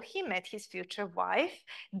ball, he met his future wife,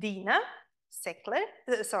 Dina Secker,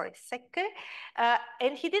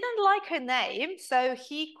 and he didn't like her name, so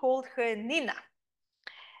he called her Nina.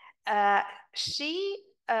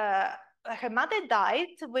 Her mother died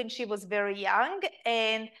when she was very young,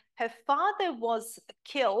 and her father was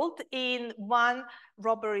killed in one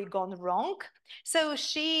robbery gone wrong. So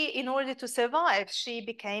she, in order to survive, she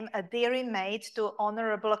became a dairymaid to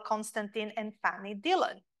Honorable Constantine and Fanny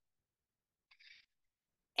Dillon.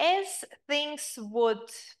 As things would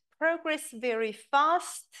progressed very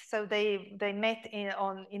fast. So they met in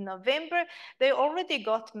November. They already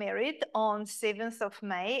got married on 7th of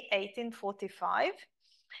May, 1845.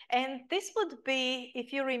 And this would be,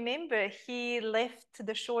 if you remember, he left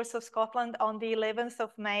the shores of Scotland on the 11th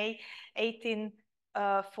of May,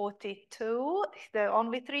 1842.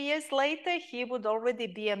 Only 3 years later, he would already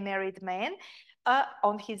be a married man.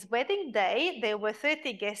 On his wedding day, there were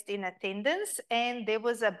 30 guests in attendance, and there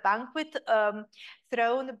was a banquet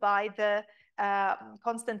thrown by the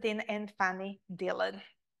Constantine and Fanny Dillon.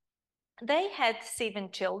 They had 7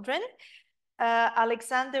 children.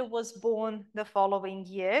 Alexander was born the following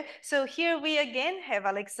year. So here we again have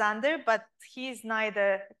Alexander, but he's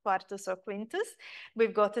neither Quartus or Quintus.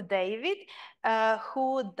 We've got David,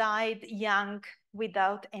 who died young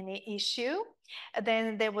without any issue.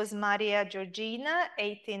 Then there was Maria Georgina,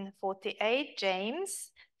 1848,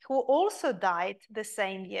 James, who also died the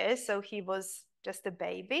same year, so he was just a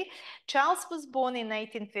baby. Charles was born in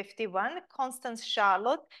 1851, Constance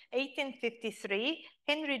Charlotte, 1853,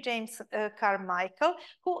 Henry James Carmichael,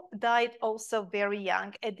 who died also very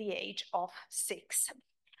young at the age of 6.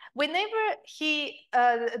 Whenever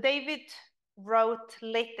David wrote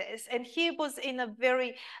letters, and he was in a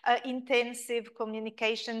very intensive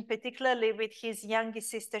communication, particularly with his youngest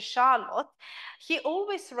sister Charlotte, he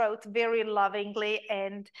always wrote very lovingly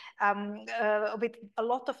and with a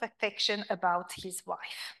lot of affection about his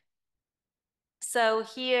wife. So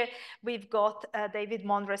here we've got David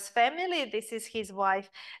Monro's family. This is his wife,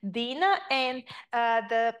 Dina. And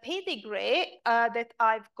the pedigree that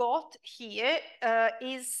I've got here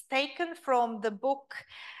is taken from the book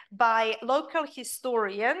by local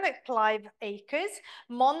historian Clive Akers,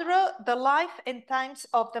 Monro, The Life and Times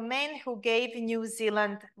of the Man Who Gave New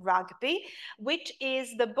Zealand Rugby, which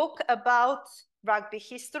is the book about rugby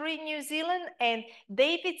history in New Zealand, and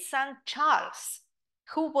David's son Charles,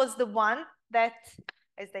 who was the one that,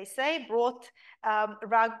 as they say, brought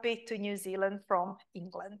rugby to New Zealand from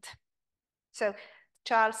England. So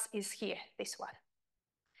Charles is here, this one.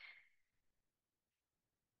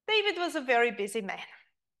 David was a very busy man.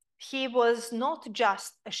 He was not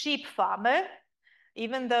just a sheep farmer,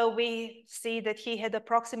 even though we see that he had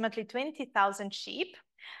approximately 20,000 sheep,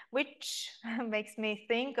 which makes me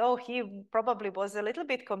think, oh, he probably was a little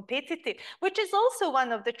bit competitive, which is also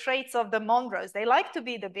one of the traits of the Monros. They like to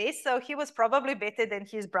be the best, so he was probably better than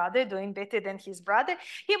his brother, doing better than his brother.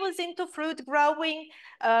 He was into fruit growing.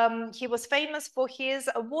 He was famous for his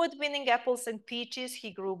award-winning apples and peaches.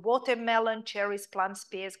 He grew watermelon, cherries, plums,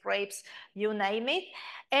 pears, grapes, you name it.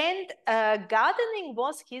 And gardening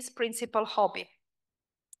was his principal hobby.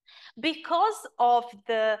 Because of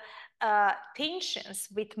the tensions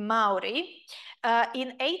with Maori,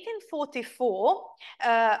 in 1844,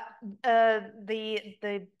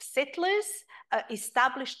 the settlers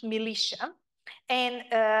established militia, and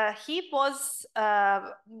he was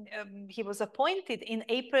appointed in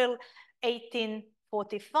April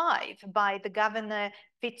 1845 by the Governor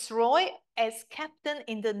Fitzroy as captain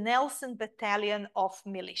in the Nelson Battalion of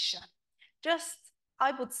Militia. Just,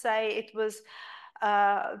 I would say it was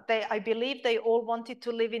I believe they all wanted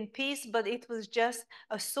to live in peace, but it was just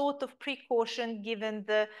a sort of precaution given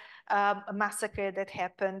the massacre that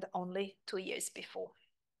happened only 2 years before.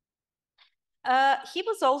 He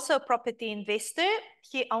was also a property investor.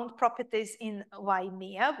 He owned properties in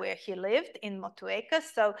Waimea, where he lived, in Motueka,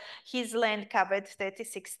 so his land covered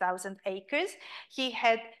 36,000 acres. He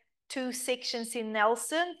had 2 sections in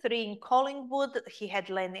Nelson, 3 in Collingwood. He had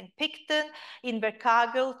land in Picton, in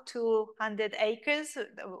Invercargill, 200 acres,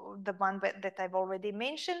 the one that I've already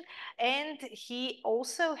mentioned. And he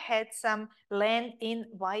also had some land in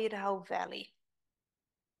Wairau Valley.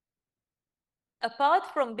 Apart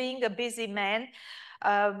from being a busy man,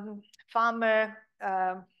 farmer,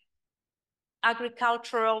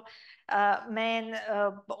 agricultural man,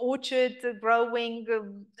 orchard growing,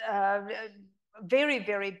 very,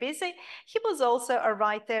 very busy, he was also a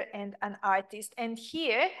writer and an artist. And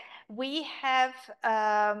here we have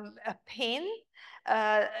a pen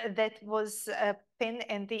that was a pen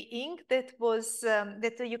and the ink that was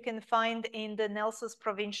that you can find in the Nelson's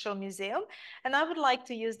Provincial Museum. And I would like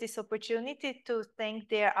to use this opportunity to thank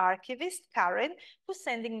their archivist, Karen, for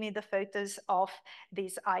sending me the photos of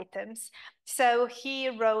these items. So he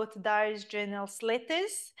wrote diaries, journals,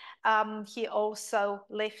 letters. He also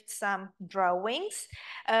left some drawings.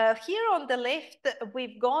 Here on the left,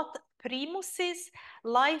 we've got Primus's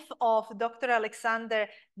Life of Dr. Alexander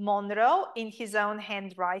Monro in his own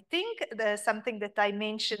handwriting, something that I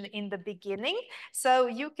mentioned in the beginning. So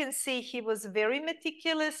you can see he was very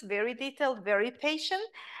meticulous, very detailed, very patient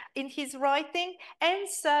in his writing, and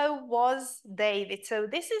so was David. So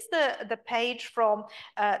this is the page from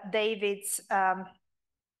David's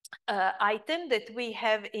item that we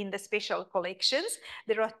have in the special collections.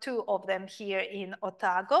 There are 2 of them here in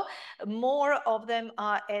Otago. More of them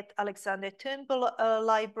are at Alexander Turnbull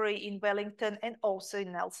Library in Wellington and also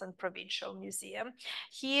in Nelson Provincial Museum.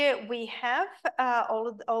 Here we have,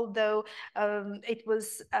 although it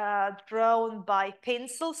was drawn by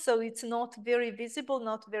pencil, so it's not very visible,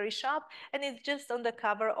 not very sharp, and it's just on the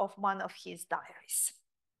cover of one of his diaries.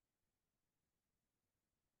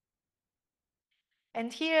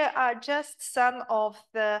 And here are just some of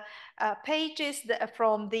the pages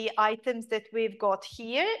from the items that we've got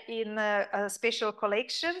here in a special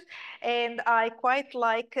collection. And I quite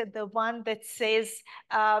like the one that says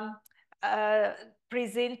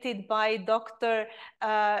presented by Dr.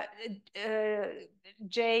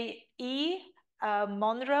 J.E.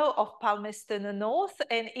 Monro of Palmerston North,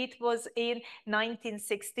 and it was in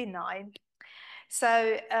 1969.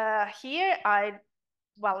 So here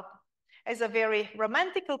as a very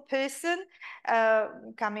romantical person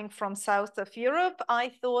coming from south of Europe,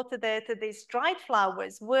 I thought that these dried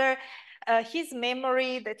flowers were his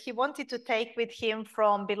memory that he wanted to take with him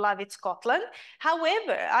from beloved Scotland.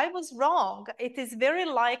 However, I was wrong. It is very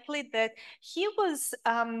likely that he was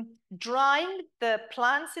drying the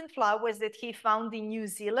plants and flowers that he found in New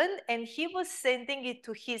Zealand, and he was sending it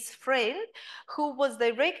to his friend who was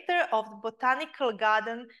director of the botanical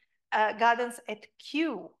gardens at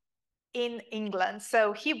Kew in England.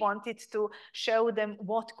 So he wanted to show them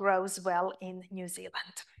what grows well in New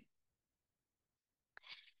Zealand.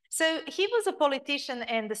 So he was a politician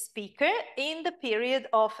and a speaker in the period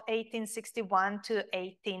of 1861 to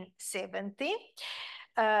 1870.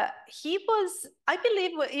 He was, I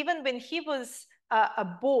believe, even when he was a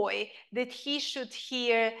boy, that he should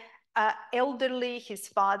hear elderly, his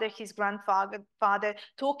father, his grandfather,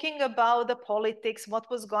 talking about the politics, what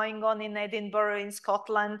was going on in Edinburgh, in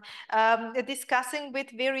Scotland, discussing with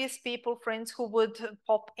various people, friends who would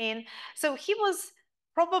pop in. So he was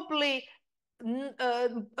probably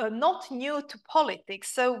not new to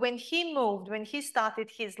politics. So when he moved, when he started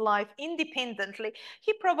his life independently,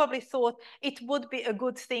 he probably thought it would be a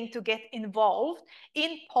good thing to get involved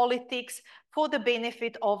in politics for the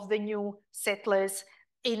benefit of the new settlers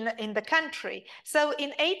in the country. So in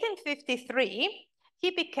 1853,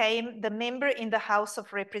 he became the member in the House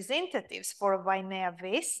of Representatives for Waimea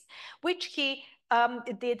West, which he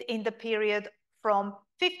did in the period from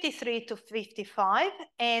 53 to 55,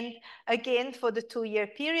 and again for the 2-year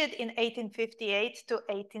period in 1858 to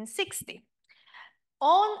 1860.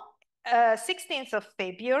 On 16th of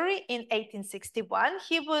February in 1861,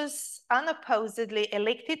 he was unopposedly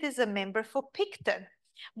elected as a member for Picton,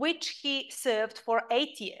 which he served for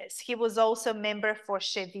 8 years. He was also member for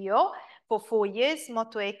Cheviot for 4 years,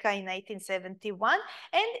 Motueka in 1871,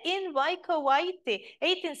 and in Waikouaiti,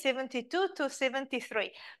 1872 to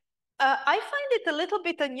 73. I find it a little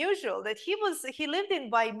bit unusual that he lived in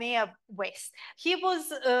Waimea West. He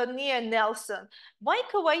was near Nelson.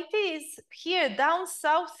 Waikouaiti is here down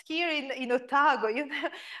south here in Otago. You know,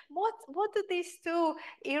 what do these 2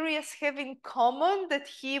 areas have in common that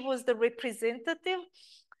he was the representative?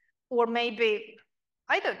 Or maybe,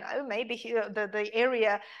 I don't know, maybe the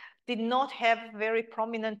area did not have very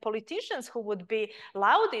prominent politicians who would be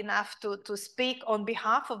loud enough to speak on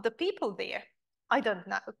behalf of the people there. I don't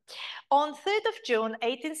know. On 3rd of June,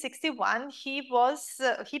 1861,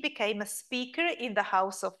 he became a speaker in the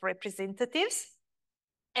House of Representatives.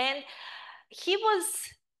 And he was,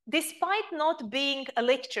 despite not being a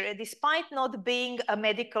lecturer, despite not being a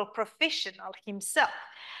medical professional himself,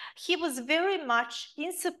 he was very much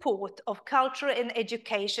in support of culture and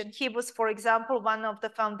education. He was, for example, one of the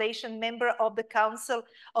foundation member of the Council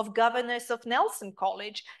of Governors of Nelson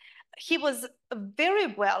College. He was very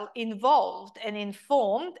well involved and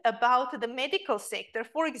informed about the medical sector.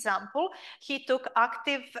 For example, he took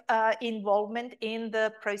active involvement in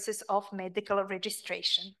the process of medical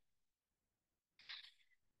registration.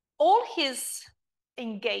 All his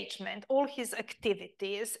engagement, all his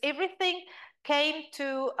activities, everything came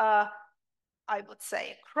to, I would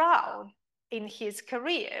say, a crown in his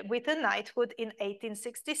career with a knighthood in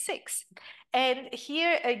 1866. And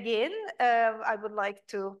here again, I would like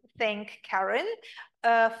to thank Karen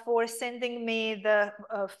for sending me the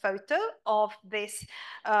photo of this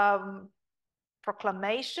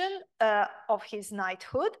proclamation of his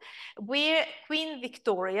knighthood, where Queen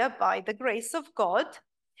Victoria, by the grace of God,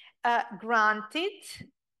 granted,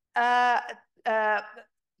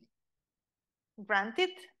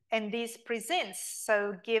 and this presents,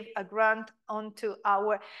 so give a grant unto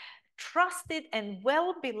our trusted and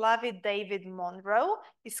well-beloved David Monro,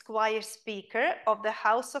 Esquire Speaker of the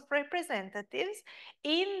House of Representatives,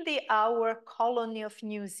 in our colony of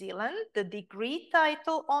New Zealand, the degree,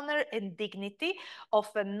 title, honor, and dignity of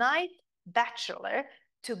a Knight Bachelor,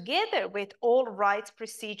 together with all rights,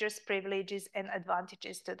 procedures, privileges, and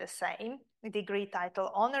advantages to the same degree,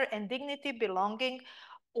 title, honor, and dignity belonging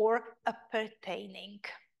or pertaining.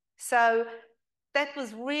 So that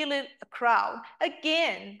was really a crown.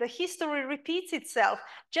 Again, the history repeats itself,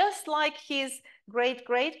 just like his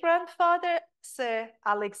great-great-grandfather, Sir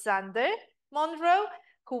Alexander Monro,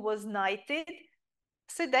 who was knighted.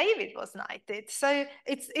 Sir David was knighted. So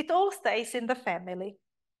it all stays in the family.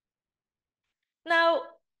 Now,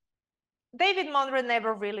 David Monro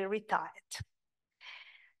never really retired.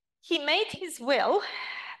 He made his will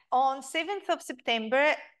on 7th of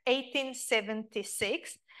September,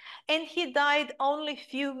 1876, and he died only a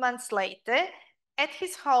few months later at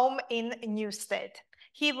his home in Newstead.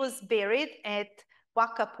 He was buried at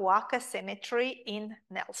Waka Puaka Cemetery in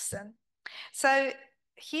Nelson. So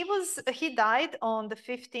he died on the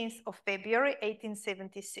 15th of February,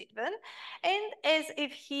 1877, and as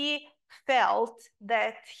if he felt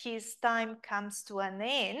that his time comes to an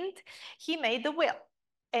end, he made a will.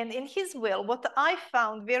 And in his will, what I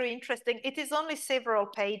found very interesting, it is only several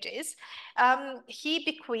pages, he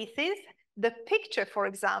bequeathed the picture, for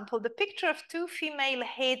example, the picture of two female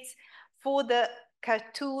heads for the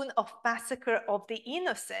cartoon of Massacre of the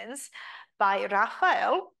Innocents by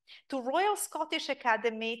Raphael to Royal Scottish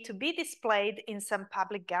Academy to be displayed in some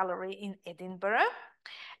public gallery in Edinburgh.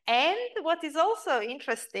 And what is also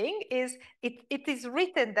interesting is it is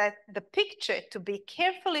written that the picture to be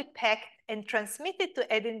carefully packed and transmitted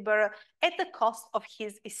to Edinburgh at the cost of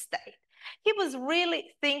his estate. He was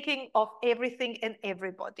really thinking of everything and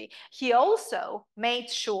everybody. He also made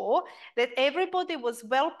sure that everybody was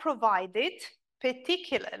well provided,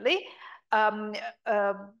 particularly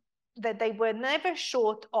that they were never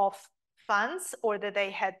short of funds or that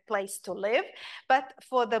they had place to live. But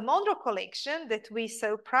for the Monro collection that we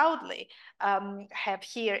so proudly have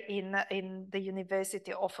here in the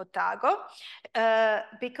University of Otago,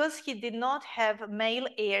 because he did not have male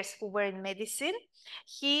heirs who were in medicine,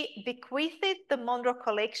 he bequeathed the Monro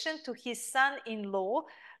collection to his son-in-law,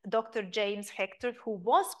 Dr. James Hector, who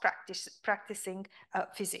was practicing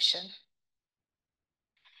physician.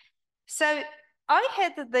 So I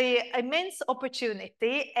had the immense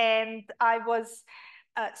opportunity, and I was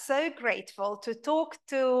so grateful to talk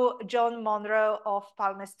to John Monro of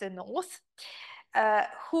Palmerston North,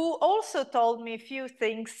 who also told me a few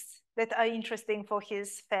things that are interesting for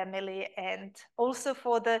his family and also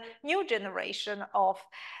for the new generation of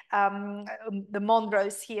the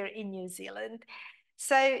Monros here in New Zealand.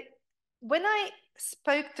 So when I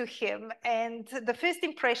spoke to him, and the first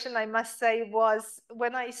impression, I must say, was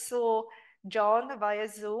when I saw John via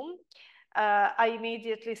Zoom, I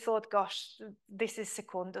immediately thought, gosh, this is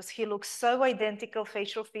Secundus. He looks so identical,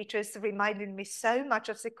 facial features reminded me so much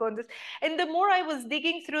of Secundus. And the more I was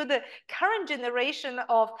digging through the current generation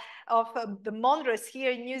of the Monros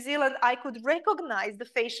here in New Zealand, I could recognize the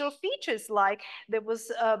facial features. Like there was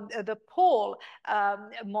the Paul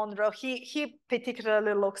Monro. He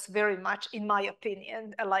particularly looks very much, in my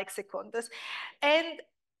opinion, like Secundus. And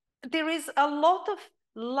there is a lot of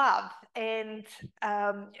love and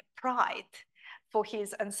pride for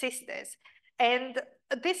his ancestors. And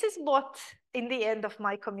this is what, in the end of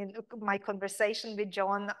my conversation with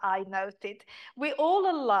John, I noted. We all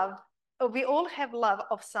have love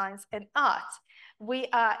of science and art. We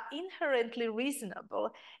are inherently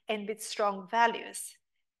reasonable and with strong values.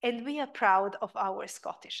 And we are proud of our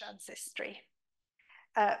Scottish ancestry.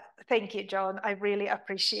 Thank you, John. I really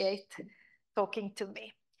appreciate talking to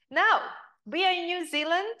me. Now, we are in New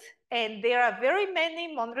Zealand, and there are very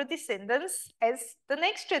many Monro descendants as the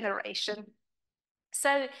next generation.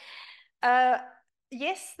 So,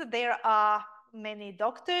 yes, there are many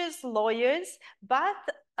doctors, lawyers, but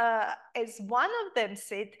as one of them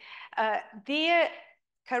said, their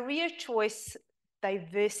career choice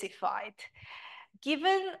diversified.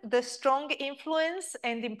 Given the strong influence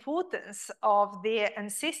and importance of their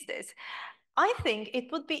ancestors, I think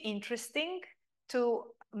it would be interesting to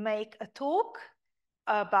make a talk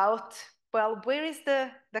about well, where is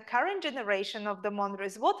the current generation of the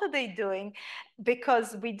Monros? What are they doing?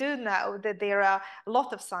 Because we do know that there are a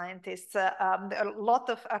lot of scientists, a lot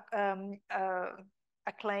of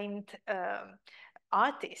acclaimed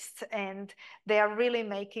artists, and they are really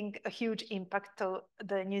making a huge impact to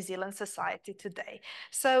the New Zealand society today.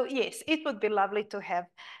 So yes, it would be lovely to have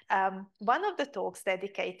one of the talks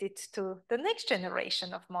dedicated to the next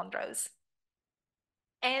generation of Monros.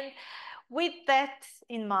 And with that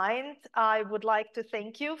in mind, I would like to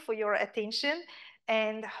thank you for your attention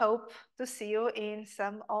and hope to see you in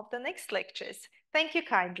some of the next lectures. Thank you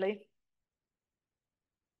kindly.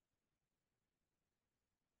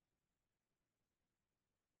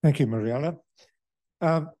 Thank you, Mariana.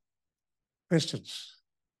 Questions?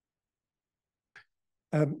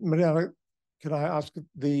 Mariana, can I ask are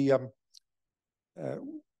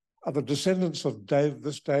the descendants of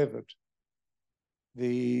this David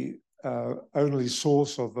the only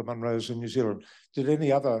source of the Monros in New Zealand? Did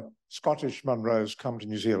any other Scottish Monros come to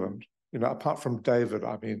New Zealand? You know, apart from David,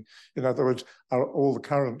 I mean, in other words, are all the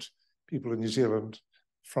current people in New Zealand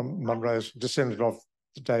from Monros descended of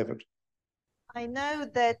David? I know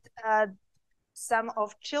that some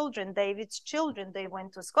of David's children, they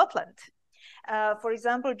went to Scotland. For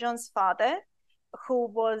example, John's father, who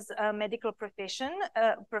was a medical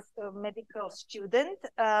medical student,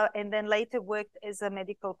 and then later worked as a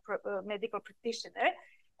medical practitioner.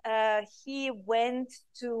 He went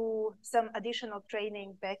to some additional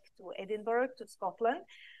training back to Edinburgh, to Scotland.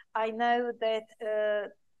 I know that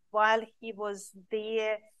while he was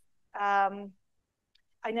there,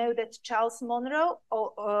 I know that Charles Monro,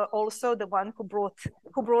 also the one who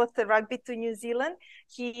brought the rugby to New Zealand,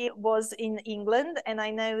 he was in England, and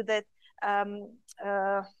I know that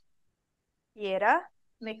Yera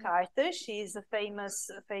MacArthur, she is a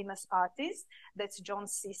famous artist. That's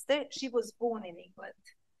John's sister. She was born in England,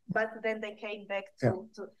 but then they came back to.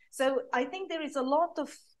 So I think there is a lot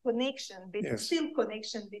of connection, still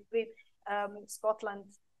connection between Scotland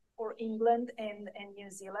or England and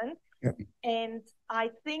New Zealand. Yeah. And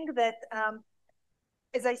I think that,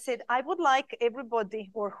 as I said, I would like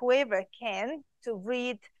everybody or whoever can to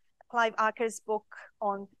read Clive Acker's book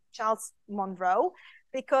on Charles Monro,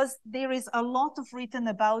 because there is a lot of written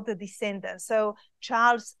about the descendants, so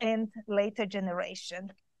Charles and later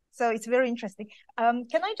generation. So it's very interesting.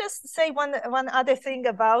 Can I just say one other thing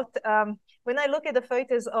about when I look at the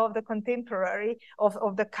photos of the contemporary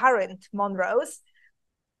of the current Monros,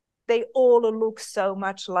 they all look so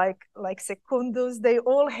much like Secundus. They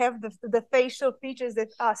all have the facial features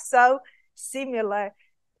that are so similar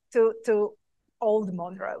to old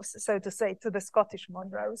Monros, so to say, to the Scottish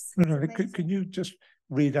Monros. Can you just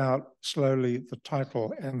read out slowly the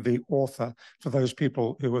title and the author for those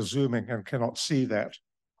people who are Zooming and cannot see that?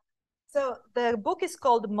 So the book is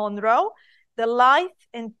called Monro, The Life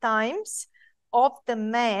and Times of the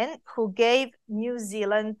Man Who Gave New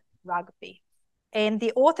Zealand Rugby. And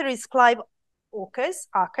the author is Clive Akers.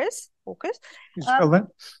 You spell that?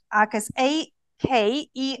 Akers,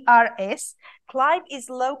 Akers. Clive is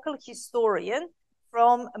local historian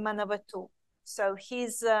from Manawatu. So he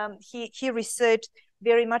researched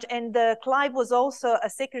very much, and Clive was also a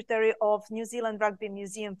secretary of New Zealand Rugby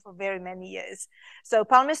Museum for very many years. So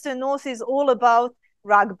Palmerston North is all about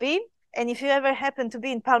rugby, and if you ever happen to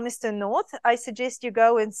be in Palmerston North, I suggest you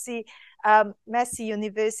go and see Massey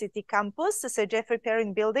University campus, the Sir Geoffrey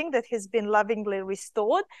Perrin building that has been lovingly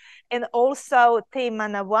restored, and also Te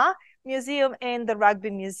Manawa Museum and the Rugby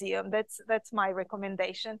Museum. That's my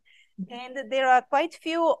recommendation. And there are quite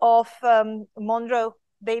few of Monro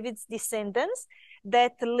David's descendants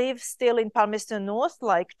that live still in Palmerston North,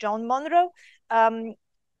 like John Monro.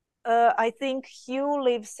 I think Hugh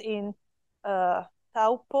lives in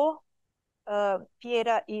Taupo.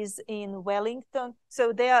 Piera is in Wellington.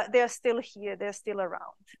 So they are still here. They're still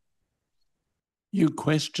around. You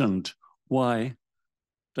questioned why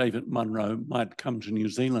David Monro might come to New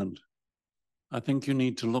Zealand. I think you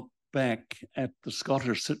need to look back at the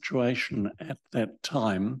Scottish situation at that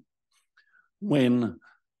time when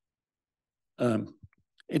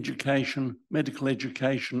education, medical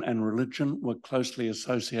education and religion were closely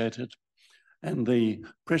associated, and the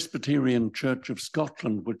Presbyterian Church of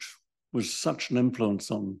Scotland, which was such an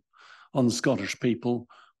influence on the Scottish people,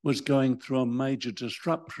 was going through a major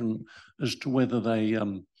disruption as to whether they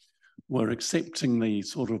were accepting the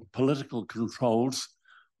sort of political controls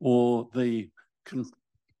or the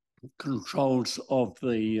controls of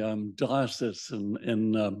the diocese,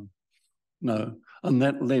 and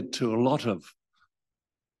that led to a lot of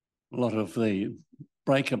the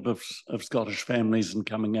breakup of Scottish families and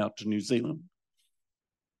coming out to New Zealand.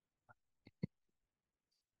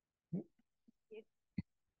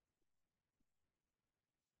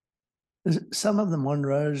 Some of the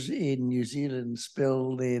Monros in New Zealand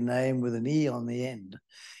spell their name with an E on the end.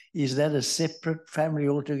 Is that a separate family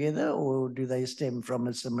altogether, or do they stem from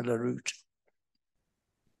a similar root?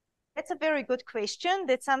 That's a very good question.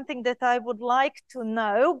 That's something that I would like to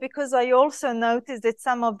know, because I also noticed that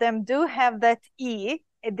some of them do have that E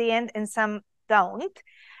at the end and some don't.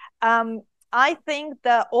 I think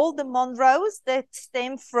that all the Monros that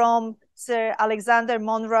stem from Sir Alexander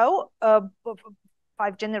Monro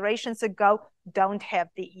 5 generations ago don't have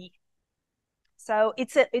the E. So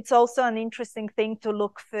it's also an interesting thing to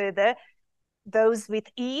look further. Those with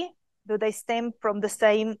E, do they stem from the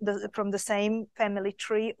same family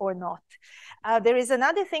tree or not? There is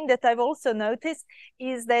another thing that I've also noticed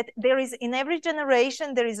is that there is, in every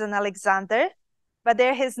generation, there is an Alexander, but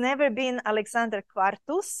there has never been Alexander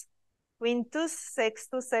Quartus, Quintus,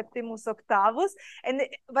 Sextus, Septimus, Octavus,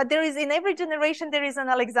 but there is, in every generation, there is an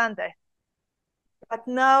Alexander. But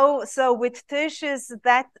no, so with Tertius,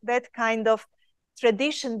 that kind of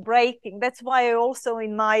tradition breaking. That's why I also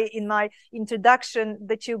in my introduction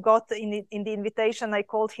that you got in the invitation, I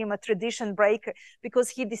called him a tradition breaker, because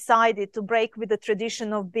he decided to break with the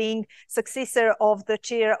tradition of being successor of the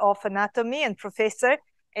chair of anatomy and professor,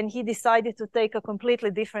 and he decided to take a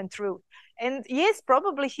completely different route. And yes,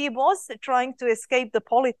 probably he was trying to escape the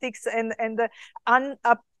politics and the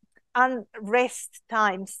unrest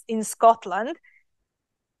times in Scotland,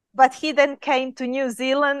 but he then came to New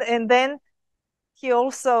Zealand, and then he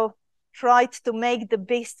also tried to make the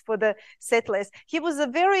best for the settlers. He was a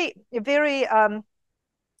very,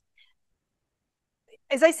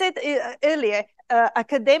 as I said earlier,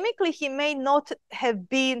 academically, he may not have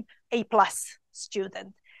been A+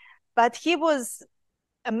 student, but he was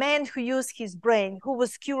a man who used his brain, who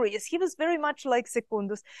was curious. He was very much like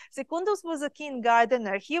Secundus. Secundus was a keen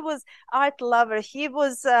gardener. He was art lover. He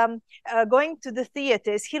was going to the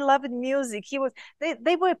theaters. He loved music.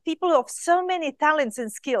 They were people of so many talents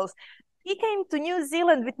and skills. He came to New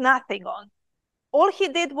Zealand with nothing on. All he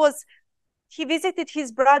did was he visited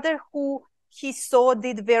his brother, who he saw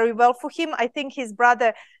did very well for him. I think his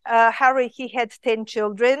brother, Harry, he had 10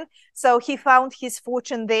 children. So he found his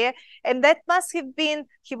fortune there. And that must have been,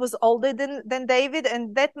 he was older than David,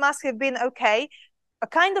 and that must have been, okay, a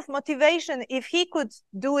kind of motivation. If he could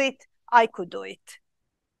do it, I could do it.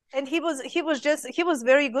 And he was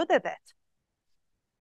very good at that.